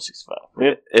 64 and 65.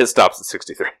 It stops at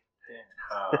 63.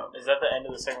 Is that the end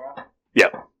of the second round? Yeah.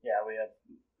 Yeah, we have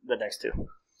the next two.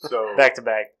 So Back to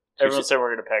back. Everyone said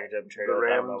we're going to package up and trade The up.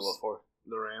 I don't know Rams- what for.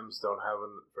 the Rams don't have a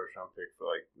first round pick for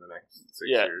like the next 6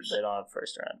 Yeah, years. they don't have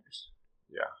first rounders.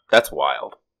 That's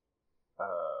wild. I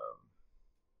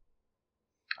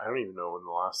don't even know when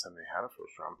the last time they had a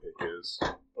first round pick is.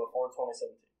 Before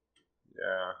 2017.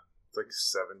 Yeah, it's like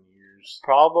 7 years.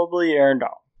 Probably Aaron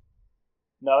Donald.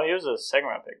 No, he was a second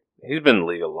round pick. He's been in the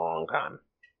league a long time.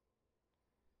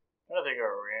 I don't think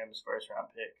our Rams first round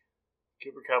pick.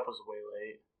 Cooper Kupp was way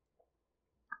late.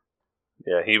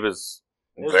 Yeah, he was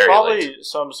It was very probably late.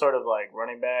 some sort of like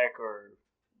running back or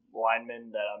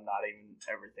lineman that I'm not even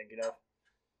ever thinking of.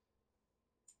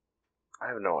 I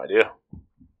have no idea.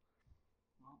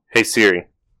 Hey Siri.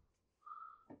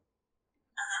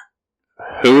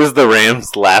 Who was the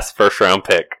Rams' last first round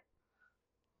pick?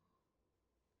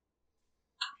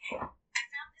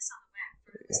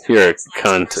 You're a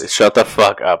cunt. Shut the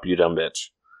fuck up, you dumb bitch.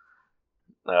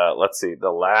 Let's see.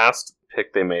 The last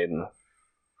pick they made in the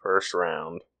first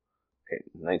round. Okay,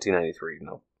 1993.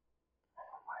 No.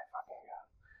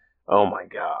 Oh my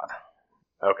god.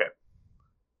 Okay.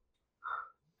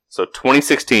 So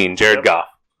 2016, Jared Goff.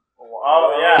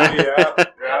 Oh, yeah. Yeah.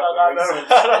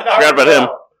 Forgot about him.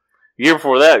 Year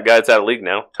before that, guy that's out of league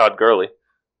now, Todd Gurley.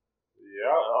 Yeah.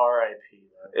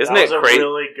 R.I.P. Isn't that it was crazy? A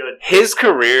really good. His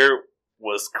career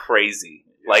was crazy.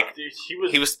 Like,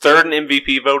 Dude, he was third in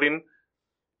MVP voting.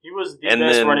 He was the and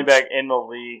best then- running back in the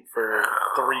league for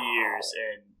 3 years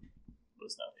and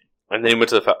was nothing. And then he went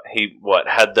to the he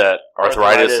had that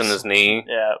arthritis in his knee.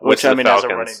 Yeah, Went which to I the mean, as a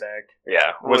Falcons. running back,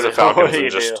 Yeah, What was the do- Falcons what do and you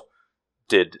just do?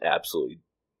 did absolutely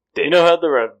did. You know how the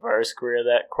reverse career of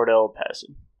that Cordell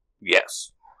Patterson.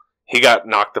 Yes. He got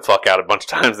knocked the fuck out a bunch of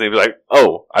times and he'd be like,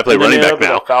 "Oh, I play And then running he back ended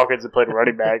up now." with the Falcons and played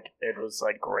running back. It was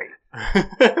like great.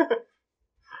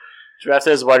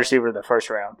 Drafted as a wide receiver in the first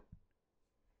round.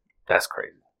 That's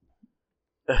crazy.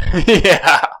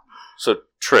 Yeah. So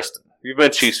Tristan, you've been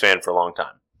a Chiefs fan for a long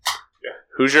time. Yeah.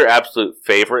 Who's your absolute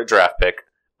favorite draft pick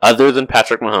other than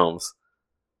Patrick Mahomes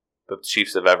that the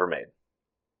Chiefs have ever made?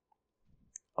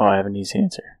 Oh, I have an easy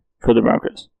answer for the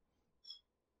Broncos.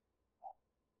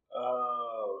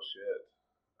 Oh, shit.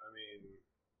 I mean,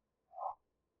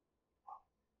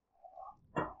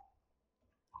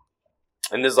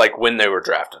 And this is like when they were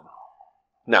drafted.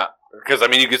 No, because I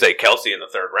mean you could say Kelsey in the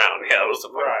third round. Yeah, it was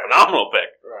a Right. phenomenal pick.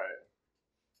 right.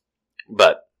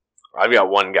 But I've got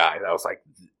one guy that was like,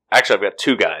 actually I've got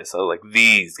two guys. I was like,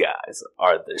 these guys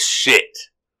are the shit.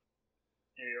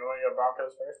 You want to go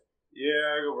Broncos first?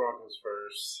 Yeah, I go Broncos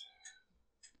first.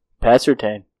 Pat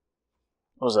Surtain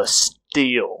was a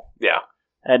steal. Yeah,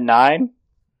 At 9?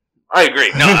 I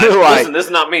agree. No, Like- listen, this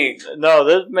is not me. No,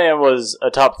 this man was a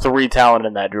top 3 talent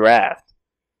in that draft.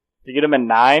 You get him at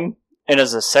 9, and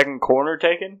as a second corner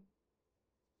taken,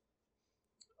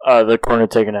 the corner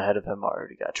taken ahead of him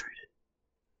already got traded.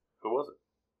 Who was it?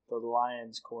 The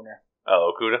Lions corner.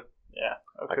 Oh, Okuda. Yeah,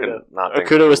 I Okuda. could not think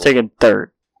Okuda of was who. taken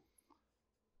 3rd.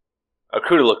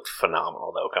 Okuda looked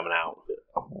phenomenal though coming out.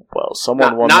 Well,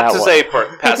 someone won Not that to one. say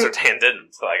Pastor Tan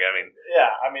didn't. Like I mean, Yeah,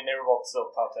 I mean, they were both still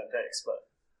top 10 picks, but...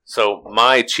 so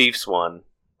my Chiefs one,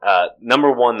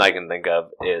 number one I can think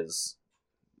of is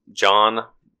John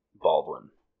Baldwin.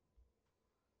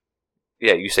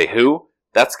 Yeah, you say who?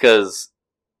 That's because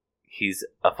he's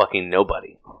a fucking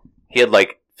nobody. He had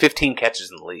like 15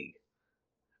 catches in the league.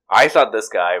 I thought this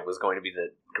guy was going to be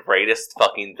the greatest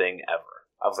fucking thing ever.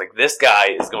 I was like, this guy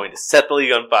is going to set the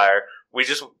league on fire.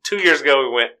 2 years ago,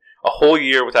 we went a whole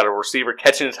year without a receiver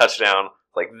catching a touchdown.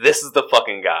 Like, this is the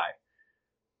fucking guy.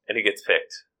 And he gets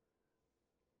picked.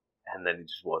 And then he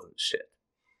just wasn't shit.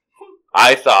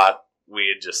 I thought we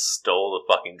had just stole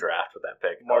the fucking draft with that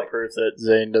pick. More Like, proof that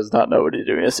Zane does not know what he's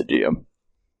doing as a GM.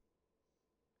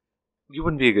 you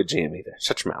wouldn't be a good GM either.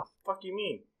 Shut your mouth. Fuck you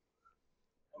mean?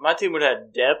 My team would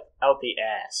have depth out the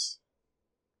ass.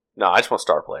 No, I just want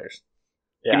star players.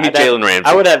 Yeah, Give me I'd have- Jalen Ramsey.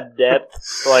 I would have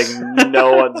depth like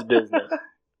no one's business.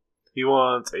 He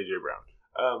wants AJ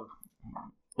Brown.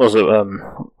 Also,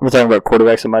 we're talking about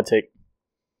quarterbacks in my take.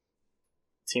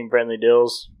 Team-friendly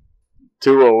deals.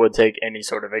 Tua would take any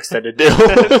sort of extended deal.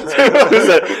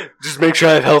 Just make sure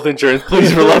I have health insurance,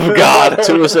 please, for the love of God.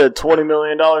 Tua said $20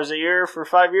 million a year for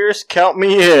 5 years. Count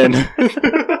me in.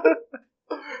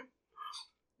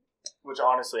 Which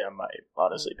honestly, I might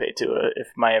pay Tua if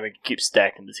Miami keeps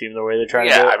stacking the team the way they're trying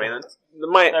to do. Yeah, it.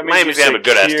 I mean, Miami's going to have a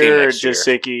good ass team secure next year.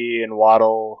 Gesicki and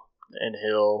Waddle and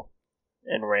Hill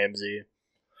and Ramsey.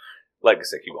 Like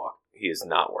Gesicki walk, he is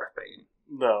not worth paying.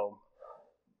 No.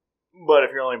 But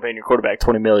if you're only paying your quarterback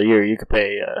 $20 million a year, you could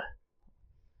pay.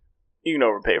 You can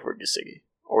overpay for Gesicki,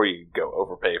 Or you could go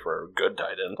overpay for a good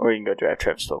tight end. or you can go draft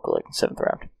Travis Stokel like in 7th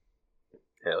round.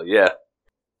 Hell yeah.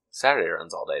 Saturday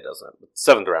runs all day, doesn't it? But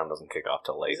 7th round doesn't kick off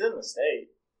till late. in the state.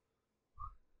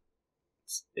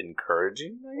 It's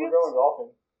encouraging, I We're guess. going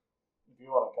golfing. If you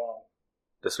want to come.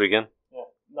 This weekend? Yeah,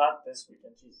 not this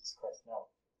weekend. Jesus Christ, no.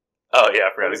 Oh, yeah,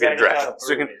 I forgot to get a draft.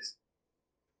 So we can- Weeks.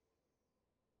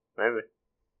 Maybe.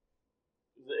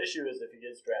 The issue is if he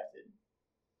gets drafted,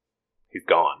 He's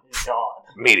gone. he's gone.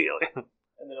 Immediately.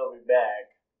 And then he'll be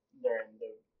back during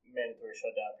the mandatory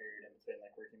shutdown period in between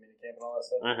like rookie minicamp and all that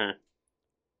stuff. Mm-hmm.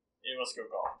 You must go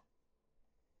golf.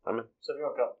 I'm in. So if you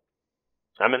want to come,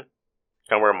 I'm in.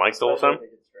 Can I wear a mic the whole time? If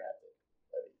it gets drafted,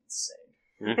 that'd be insane.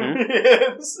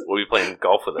 Mm-hmm. Yes. We'll be playing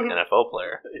golf with an NFL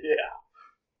player. Yeah.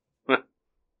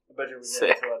 I bet you we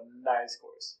get into a nice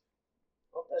course.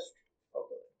 Oh, that's true.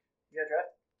 Hopefully. You got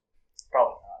drafted?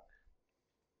 Probably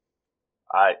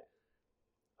not.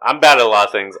 I'm bad at a lot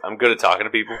of things. I'm good at talking to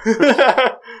people.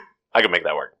 I can make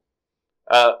that work.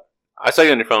 I saw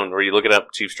you on your phone. Were you looking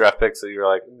up Chiefs draft picks? So you were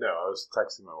like, No, I was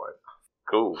texting my wife.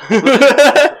 cool.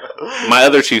 My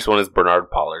other Chiefs one is Bernard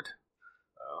Pollard.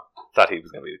 Thought he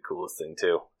was going to be the coolest thing,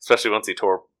 too. Especially once he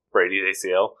tore Brady's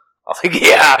ACL. I was like,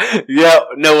 yeah,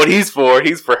 know what he's for.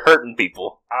 He's for hurting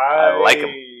people. I like him.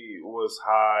 Was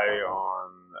high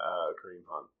on Kareem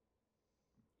Hunt.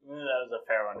 That was a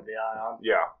fair one to be high on.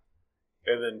 Yeah.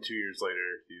 And then 2 years later,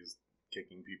 he's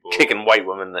kicking people. Kicking white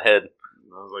women in the head.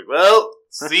 And I was like, well,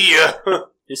 see ya.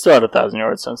 He's still had 1,000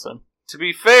 yards since then. To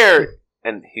be fair,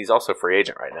 and he's also a free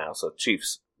agent right now, so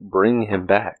Chiefs, bring him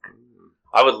back.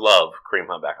 I would love Kareem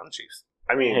Hunt back on the Chiefs.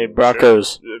 I mean, hey,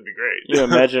 Broncos. Sure, it'd be great. You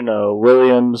imagine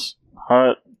Williams,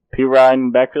 Hunt, P.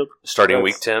 Ryan backfield? Starting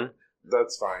week 10?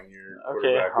 That's fine. Your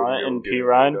Okay, quarterback will Hunt be able and to P. get it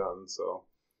Ryan? done, so.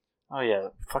 Oh, yeah.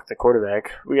 Fuck the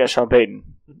quarterback. We got Sean Payton.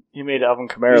 He made Alvin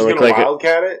Kamara He's look going like to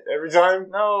wildcat it every time?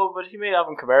 No, but he made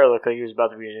Alvin Kamara look like he was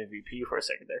about to be an MVP for a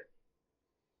second there.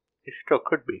 He still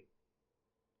could be.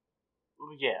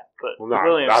 Well, yeah, but Well,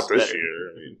 Williams not is this better.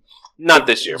 year. I mean, Not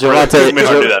this year. Javonte, Maybe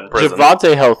I'll do that in prison.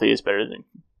 Javonte healthy is better than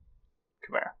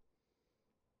Kamara.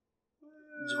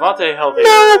 Javonte healthy.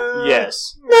 No.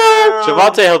 Yes. no.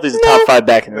 Javonte healthy is a top 5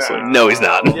 back in this No. league. No, he's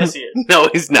not. Yes, he is. No,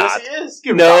 he's not. Yes, he is.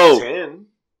 Give him No. top 10.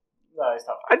 No, he's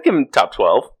top 5. I'd give him top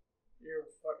 12. You're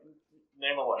fucking...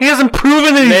 Name 11. He hasn't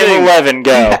proven anything. Name 11,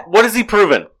 go. What has he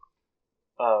proven?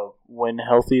 When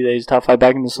healthy, that he's top 5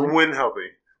 back in this league. When healthy.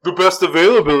 The best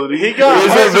availability. He got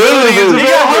His hurt. availability is He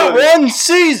got hurt availability. one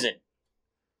season.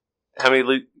 How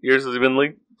many years has he been in the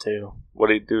league? 2. What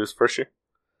did he do his first year?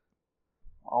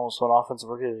 Almost won offensive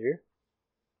rookie of the year.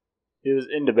 He was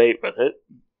in debate with it.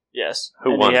 Yes.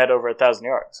 Who and won? He had over 1,000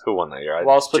 yards. Who won that year?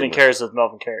 While splitting carries with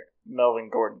Melvin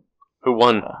Gordon. Who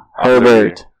won?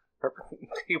 Herbert.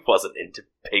 He wasn't in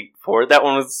debate for it. That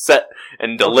one was set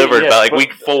and delivered yes, by like but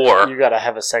week 4. You gotta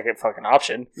have a second fucking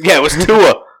option. Yeah, it was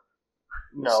Tua.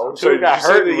 No, So Tua got did you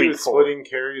say hurt that in he week was 4. splitting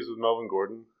carries with Melvin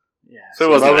Gordon? Yeah. So it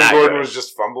wasn't Melvin that Gordon good. was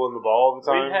just fumbling the ball all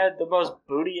the time? We had the most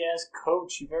booty-ass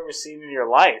coach you've ever seen in your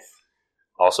life.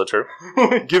 Also true.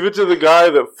 Give it to the guy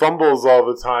that fumbles all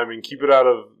the time and keep it out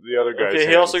of the other guy's Okay, he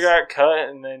hands. also got cut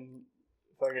and then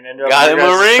fucking ended up... Got in him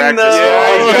your a guys' ring, practice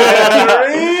though. squad. Yeah,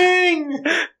 ring!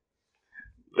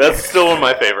 That's still one of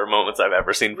my favorite moments I've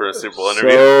ever seen for a Super Bowl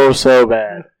interview. So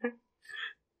bad.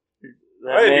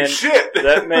 Hey, shit!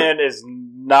 That man is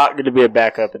not going to be a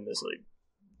backup in this league.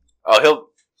 Oh,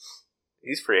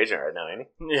 he's free agent right now, ain't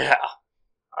he? Yeah.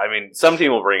 I mean, some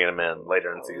team will bring him in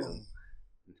later in the season.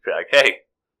 Be like, hey,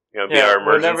 be our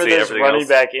emergency. Whenever there's everything running else.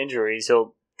 back injuries,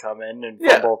 he'll come in and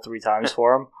Yeah. fumble 3 times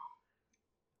for him.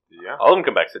 Yeah. All of them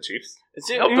come back to the Chiefs. It's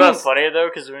Helped even us. funnier, though,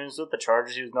 because when he was with the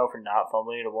Chargers, he was known for not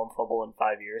fumbling to 1 fumble in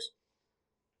 5 years.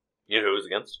 You know who it was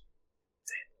against?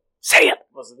 Say it.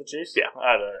 Was it the Chiefs? Yeah.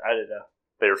 I didn't know.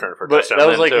 They returned for a But touchdown. that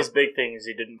was then, like too. his big thing is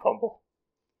he didn't fumble.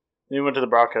 Then he went to the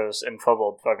Broncos and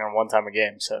fumbled fucking 1 time a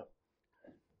game, so...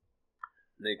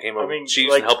 They came over I mean, Chiefs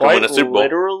like, and helped them win a Super Bowl.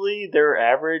 literally, their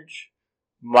average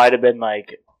might have been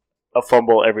like a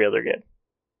fumble every other game.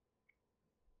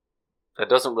 That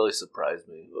doesn't really surprise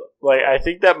me. Like, I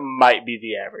think that might be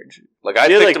the average. Like, I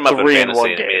He had, picked like, him up in 3 in fantasy one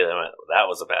and game. immediately went, that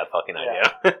was a bad fucking Yeah.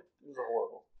 idea. It was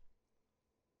horrible.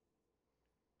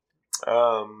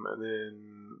 And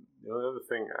then the only other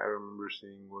thing I remember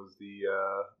seeing was the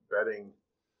betting.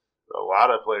 A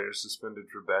lot of players suspended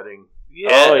for betting.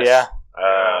 Yes. Oh, yeah.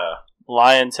 Uh,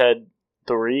 Lions had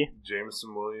 3.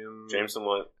 Jameson Williams. Jameson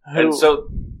Williams. Who- And so,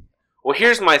 well,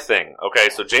 here's my thing. Okay,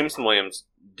 so Jameson Williams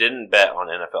didn't bet on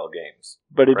NFL games.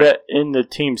 But he Right. bet in the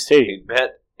team He stadium.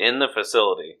 bet in the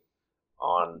facility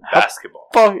on How- basketball.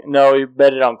 Fuck, no, he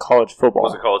betted on college football.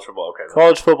 Was it college football? Okay.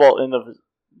 College football in the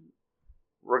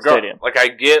stadium. Like, I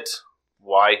get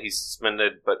why he's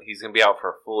suspended, but he's going to be out for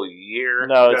a full year.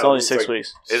 No, it's No, only it's 6 like-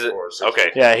 weeks. Is it? 4 or 6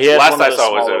 Okay. Yeah, he had Last one I of the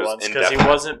saw was it smaller was ones because he indefinite.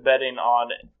 wasn't betting on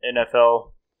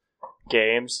NFL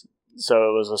games, so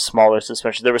it was a smaller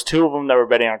suspension. There was 2 of them that were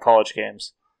betting on college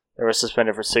games. They were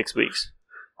suspended for 6 weeks.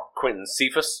 Quentin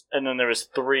Cephas. And then there was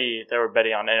 3 that were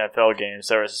betting on NFL games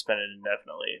that were suspended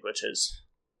indefinitely, which is,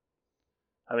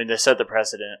 I mean, they set the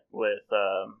precedent with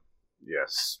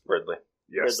Yes. Ridley.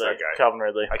 Yes, Ridley, that guy. Calvin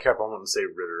Ridley. I kept on wanting to say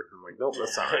Ritter. I'm like, nope,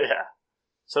 that's not right. Yeah.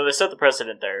 So they set the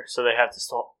precedent there, so they have to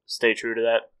stay true to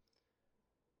that.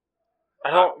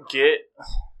 I don't get...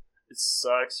 It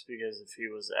sucks because if he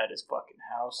was at his fucking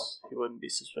house, he wouldn't be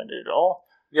suspended at all.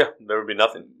 Yeah, there would be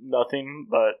nothing. Nothing,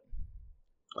 but...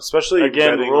 Especially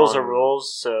again, rules are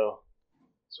rules, so...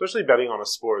 Especially betting on a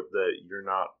sport that you're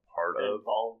not part of.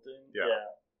 Involved in? Yeah.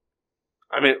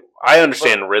 I mean, I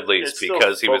understand Ridley's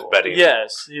because he was betting.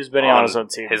 Yes, he was betting on his own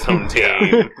team. His own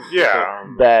team. Yeah.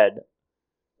 Bad.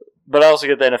 But I also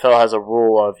get the NFL has a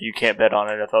rule of you can't bet on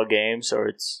NFL games, or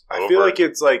it's... I feel like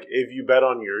it's like if you bet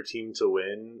on your team to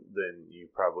win, then you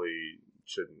probably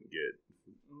shouldn't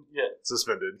get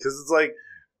suspended. Because it's like,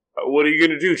 what are you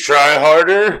going to do? Try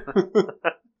harder?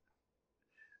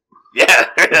 Yeah,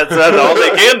 that's all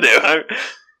they can do. I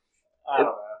don't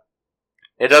know.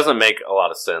 It doesn't make a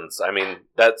lot of sense. I mean,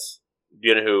 that's... Do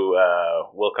you know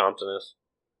who Will Compton is?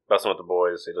 Busting with the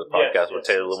Boys. He does a podcast with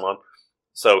Taylor Lemon.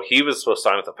 So he was supposed to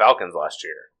sign with the Falcons last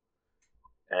year.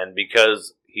 And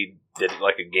because he did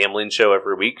like a gambling show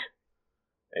every week,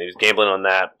 and he was gambling on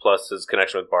that, plus his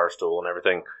connection with Barstool and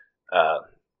everything, the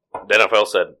NFL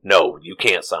said, no, you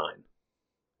can't sign.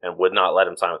 And would not let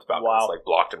him sign with the Falcons. Wow. Like,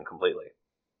 blocked him completely.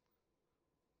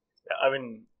 Yeah. I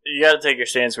mean, you got to take your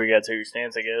stance where you got to take your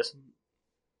stance, I guess.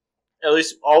 At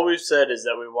least all we've said is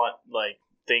that we want like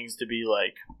things to be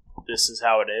like, this is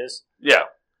how it is. Yeah.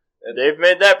 They've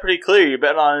made that pretty clear. You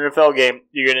bet on an NFL game,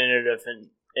 you're going to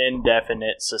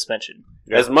indefinite suspension.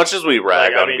 As much as we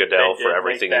rag on mean, Goodell for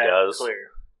everything he does,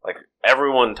 like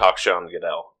everyone talks shit on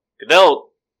Goodell.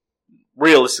 Goodell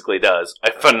realistically does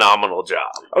a phenomenal job.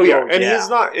 Oh yeah, and he's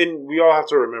not. And we all have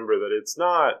to remember that it's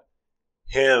not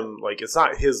him. Like it's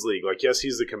not his league. Like yes,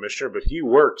 he's the commissioner, but he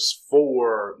works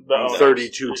for the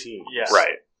 32 teams. Yes.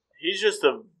 Right. He's just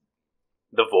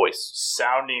the voice,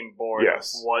 sounding board of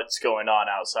what's going on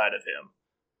outside of him.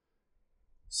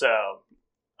 So,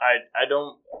 I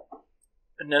don't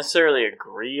necessarily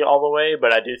agree all the way,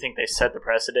 but I do think they set the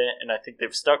precedent, and I think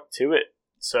they've stuck to it.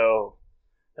 So,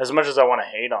 as much as I want to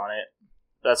hate on it,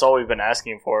 that's all we've been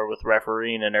asking for with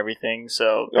refereeing and everything.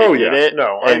 So, they did it.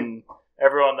 No, and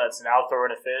everyone that's now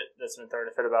throwing a fit, that's been throwing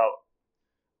a fit about,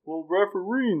 well,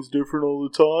 refereeing's different all the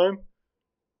time.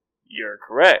 You're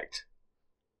correct.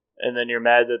 And then you're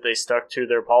mad that they stuck to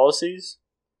their policies?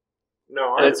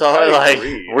 No, I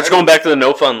agree. We're just going back to the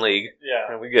no fun league.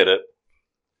 Yeah. And we get it.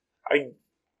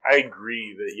 I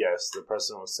agree that yes, the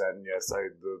precedent was set, and yes,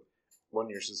 the 1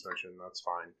 year suspension, that's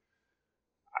fine.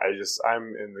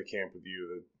 I'm in the camp with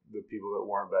you, the people that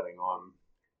weren't betting on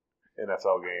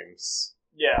NFL games.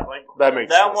 Yeah, like that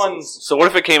makes that sense. one. So what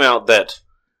if it came out that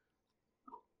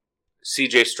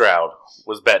C.J. Stroud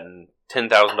was betting $10,000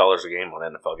 a game on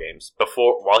NFL games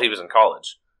while he was in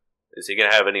college? Is he going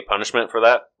to have any punishment for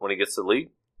that when he gets to the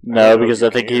league? No, because I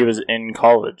think he was in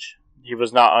college. He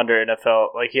was not under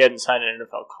NFL. Like, he hadn't signed an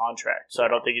NFL contract, so I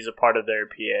don't think he's a part of their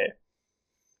PA.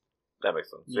 That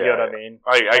makes sense. You know what I mean?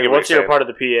 I get once you're a part of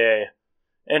the PA,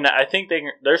 and I think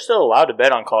they're still allowed to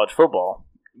bet on college football,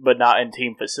 but not in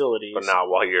team facilities. But not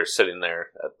while you're sitting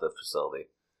there at the facility.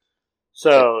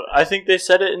 So I think they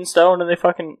set it in stone,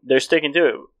 and they're sticking to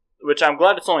it. Which I'm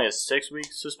glad it's only a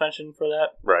 6-week suspension for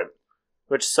that. Right.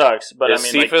 Which sucks, but Is I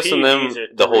mean, Cephas and them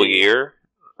the whole year?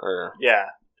 Or? Yeah,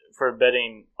 for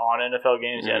betting on NFL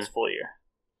games, yeah, it's full year.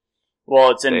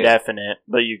 Well, it's indefinite,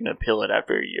 but you can appeal it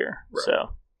after a year. Right.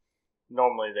 So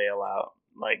normally they allow,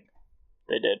 like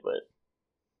they did with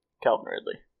Calvin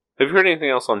Ridley. Have you heard anything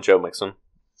else on Joe Mixon?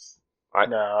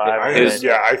 No, I haven't.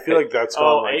 I feel like that's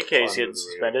gone, AK's getting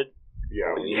suspended.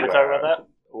 Yeah, you want to talk about that?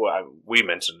 Well, we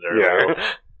mentioned it earlier.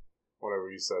 Yeah.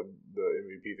 Whenever you said the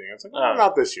MVP thing, I was like,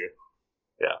 not this year.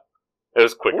 Yeah. It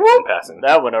was quick in passing.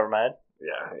 That went over my head.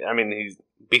 Yeah. I mean, he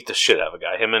beat the shit out of a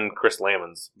guy. Him and Chris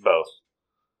Lamons, both.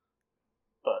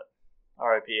 But,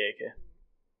 R.I.P. AK.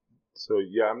 So,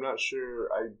 yeah, I'm not sure.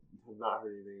 I have not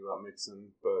heard anything about Mixon,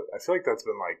 but I feel like that's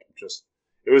been like just...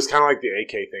 It was kind of like the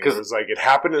AK thing. It was like it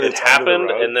happened and it happened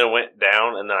and then went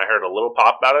down, and then I heard a little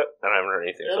pop about it, and I haven't heard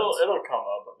anything since. It'll come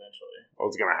up eventually. Well,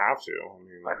 it's going to have to.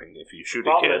 I mean, if you shoot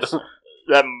a kid.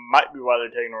 That might be why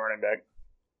they're taking a running back.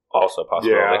 Also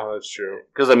possible. Yeah, that's true.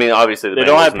 Because, I mean, obviously they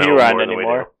don't have P-Ryan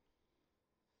anymore.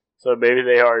 So maybe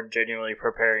they are genuinely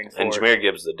preparing for it. And Jahmyr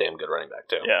Gibbs is a damn good running back,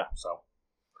 too. Yeah. So.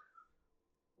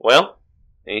 Well,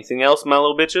 anything else, my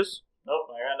little bitches? Nope,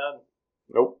 I got none.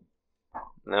 Nope.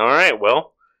 All right,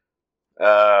 well,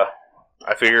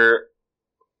 I figure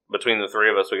between the three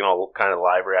of us, we can all kind of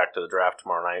live react to the draft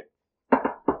tomorrow night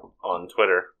on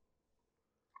Twitter.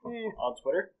 On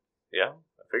Twitter? Yeah,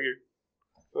 I figured.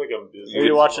 I feel like I'm busy. Where are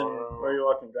you watching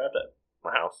the draft at?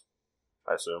 My house,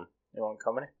 I assume. You want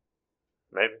company?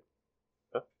 Maybe.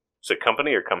 Huh? Is it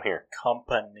company or come here?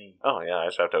 Company. Oh, yeah, I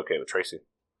just have to okay with Tracy.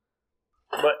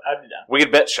 But I'd be down. We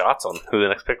could bet shots on who the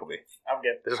next pick will be. I'm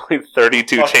good. There's only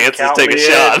 32 Fucking chances to count take a me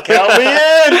shot. Count me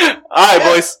in! All right,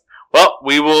 boys. Well,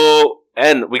 we will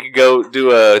end. We could go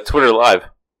do a Twitter live.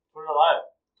 Twitter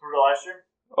live stream?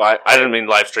 Well, I didn't mean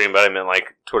live stream, but I meant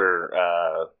like Twitter space.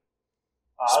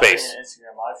 I was thinking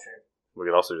Instagram live stream. We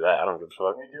could also do that. I don't give a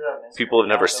fuck. We do have an Instagram. People have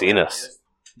never account, seen though. us.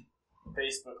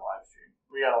 Facebook live stream.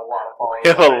 We got a lot of followers. We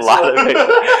have a lot of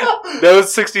people.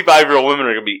 Those 65-year-old women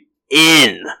are going to be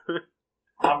in.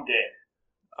 I'm game.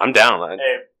 I'm down.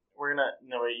 Hey, we're going to...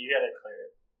 No, wait. You got to clear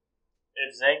it.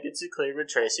 If Zane gets it cleared with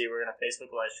Tracy, we're going to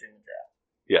Facebook live stream the draft.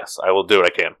 Yes, I will do what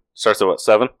I can. Starts at what,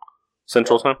 7?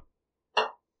 Central time?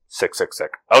 6.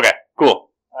 Okay, cool.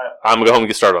 All right. I'm going to go home and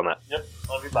get started on that. Yep.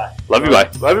 Love you. Bye. Love you. Bye.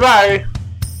 Love you. Bye.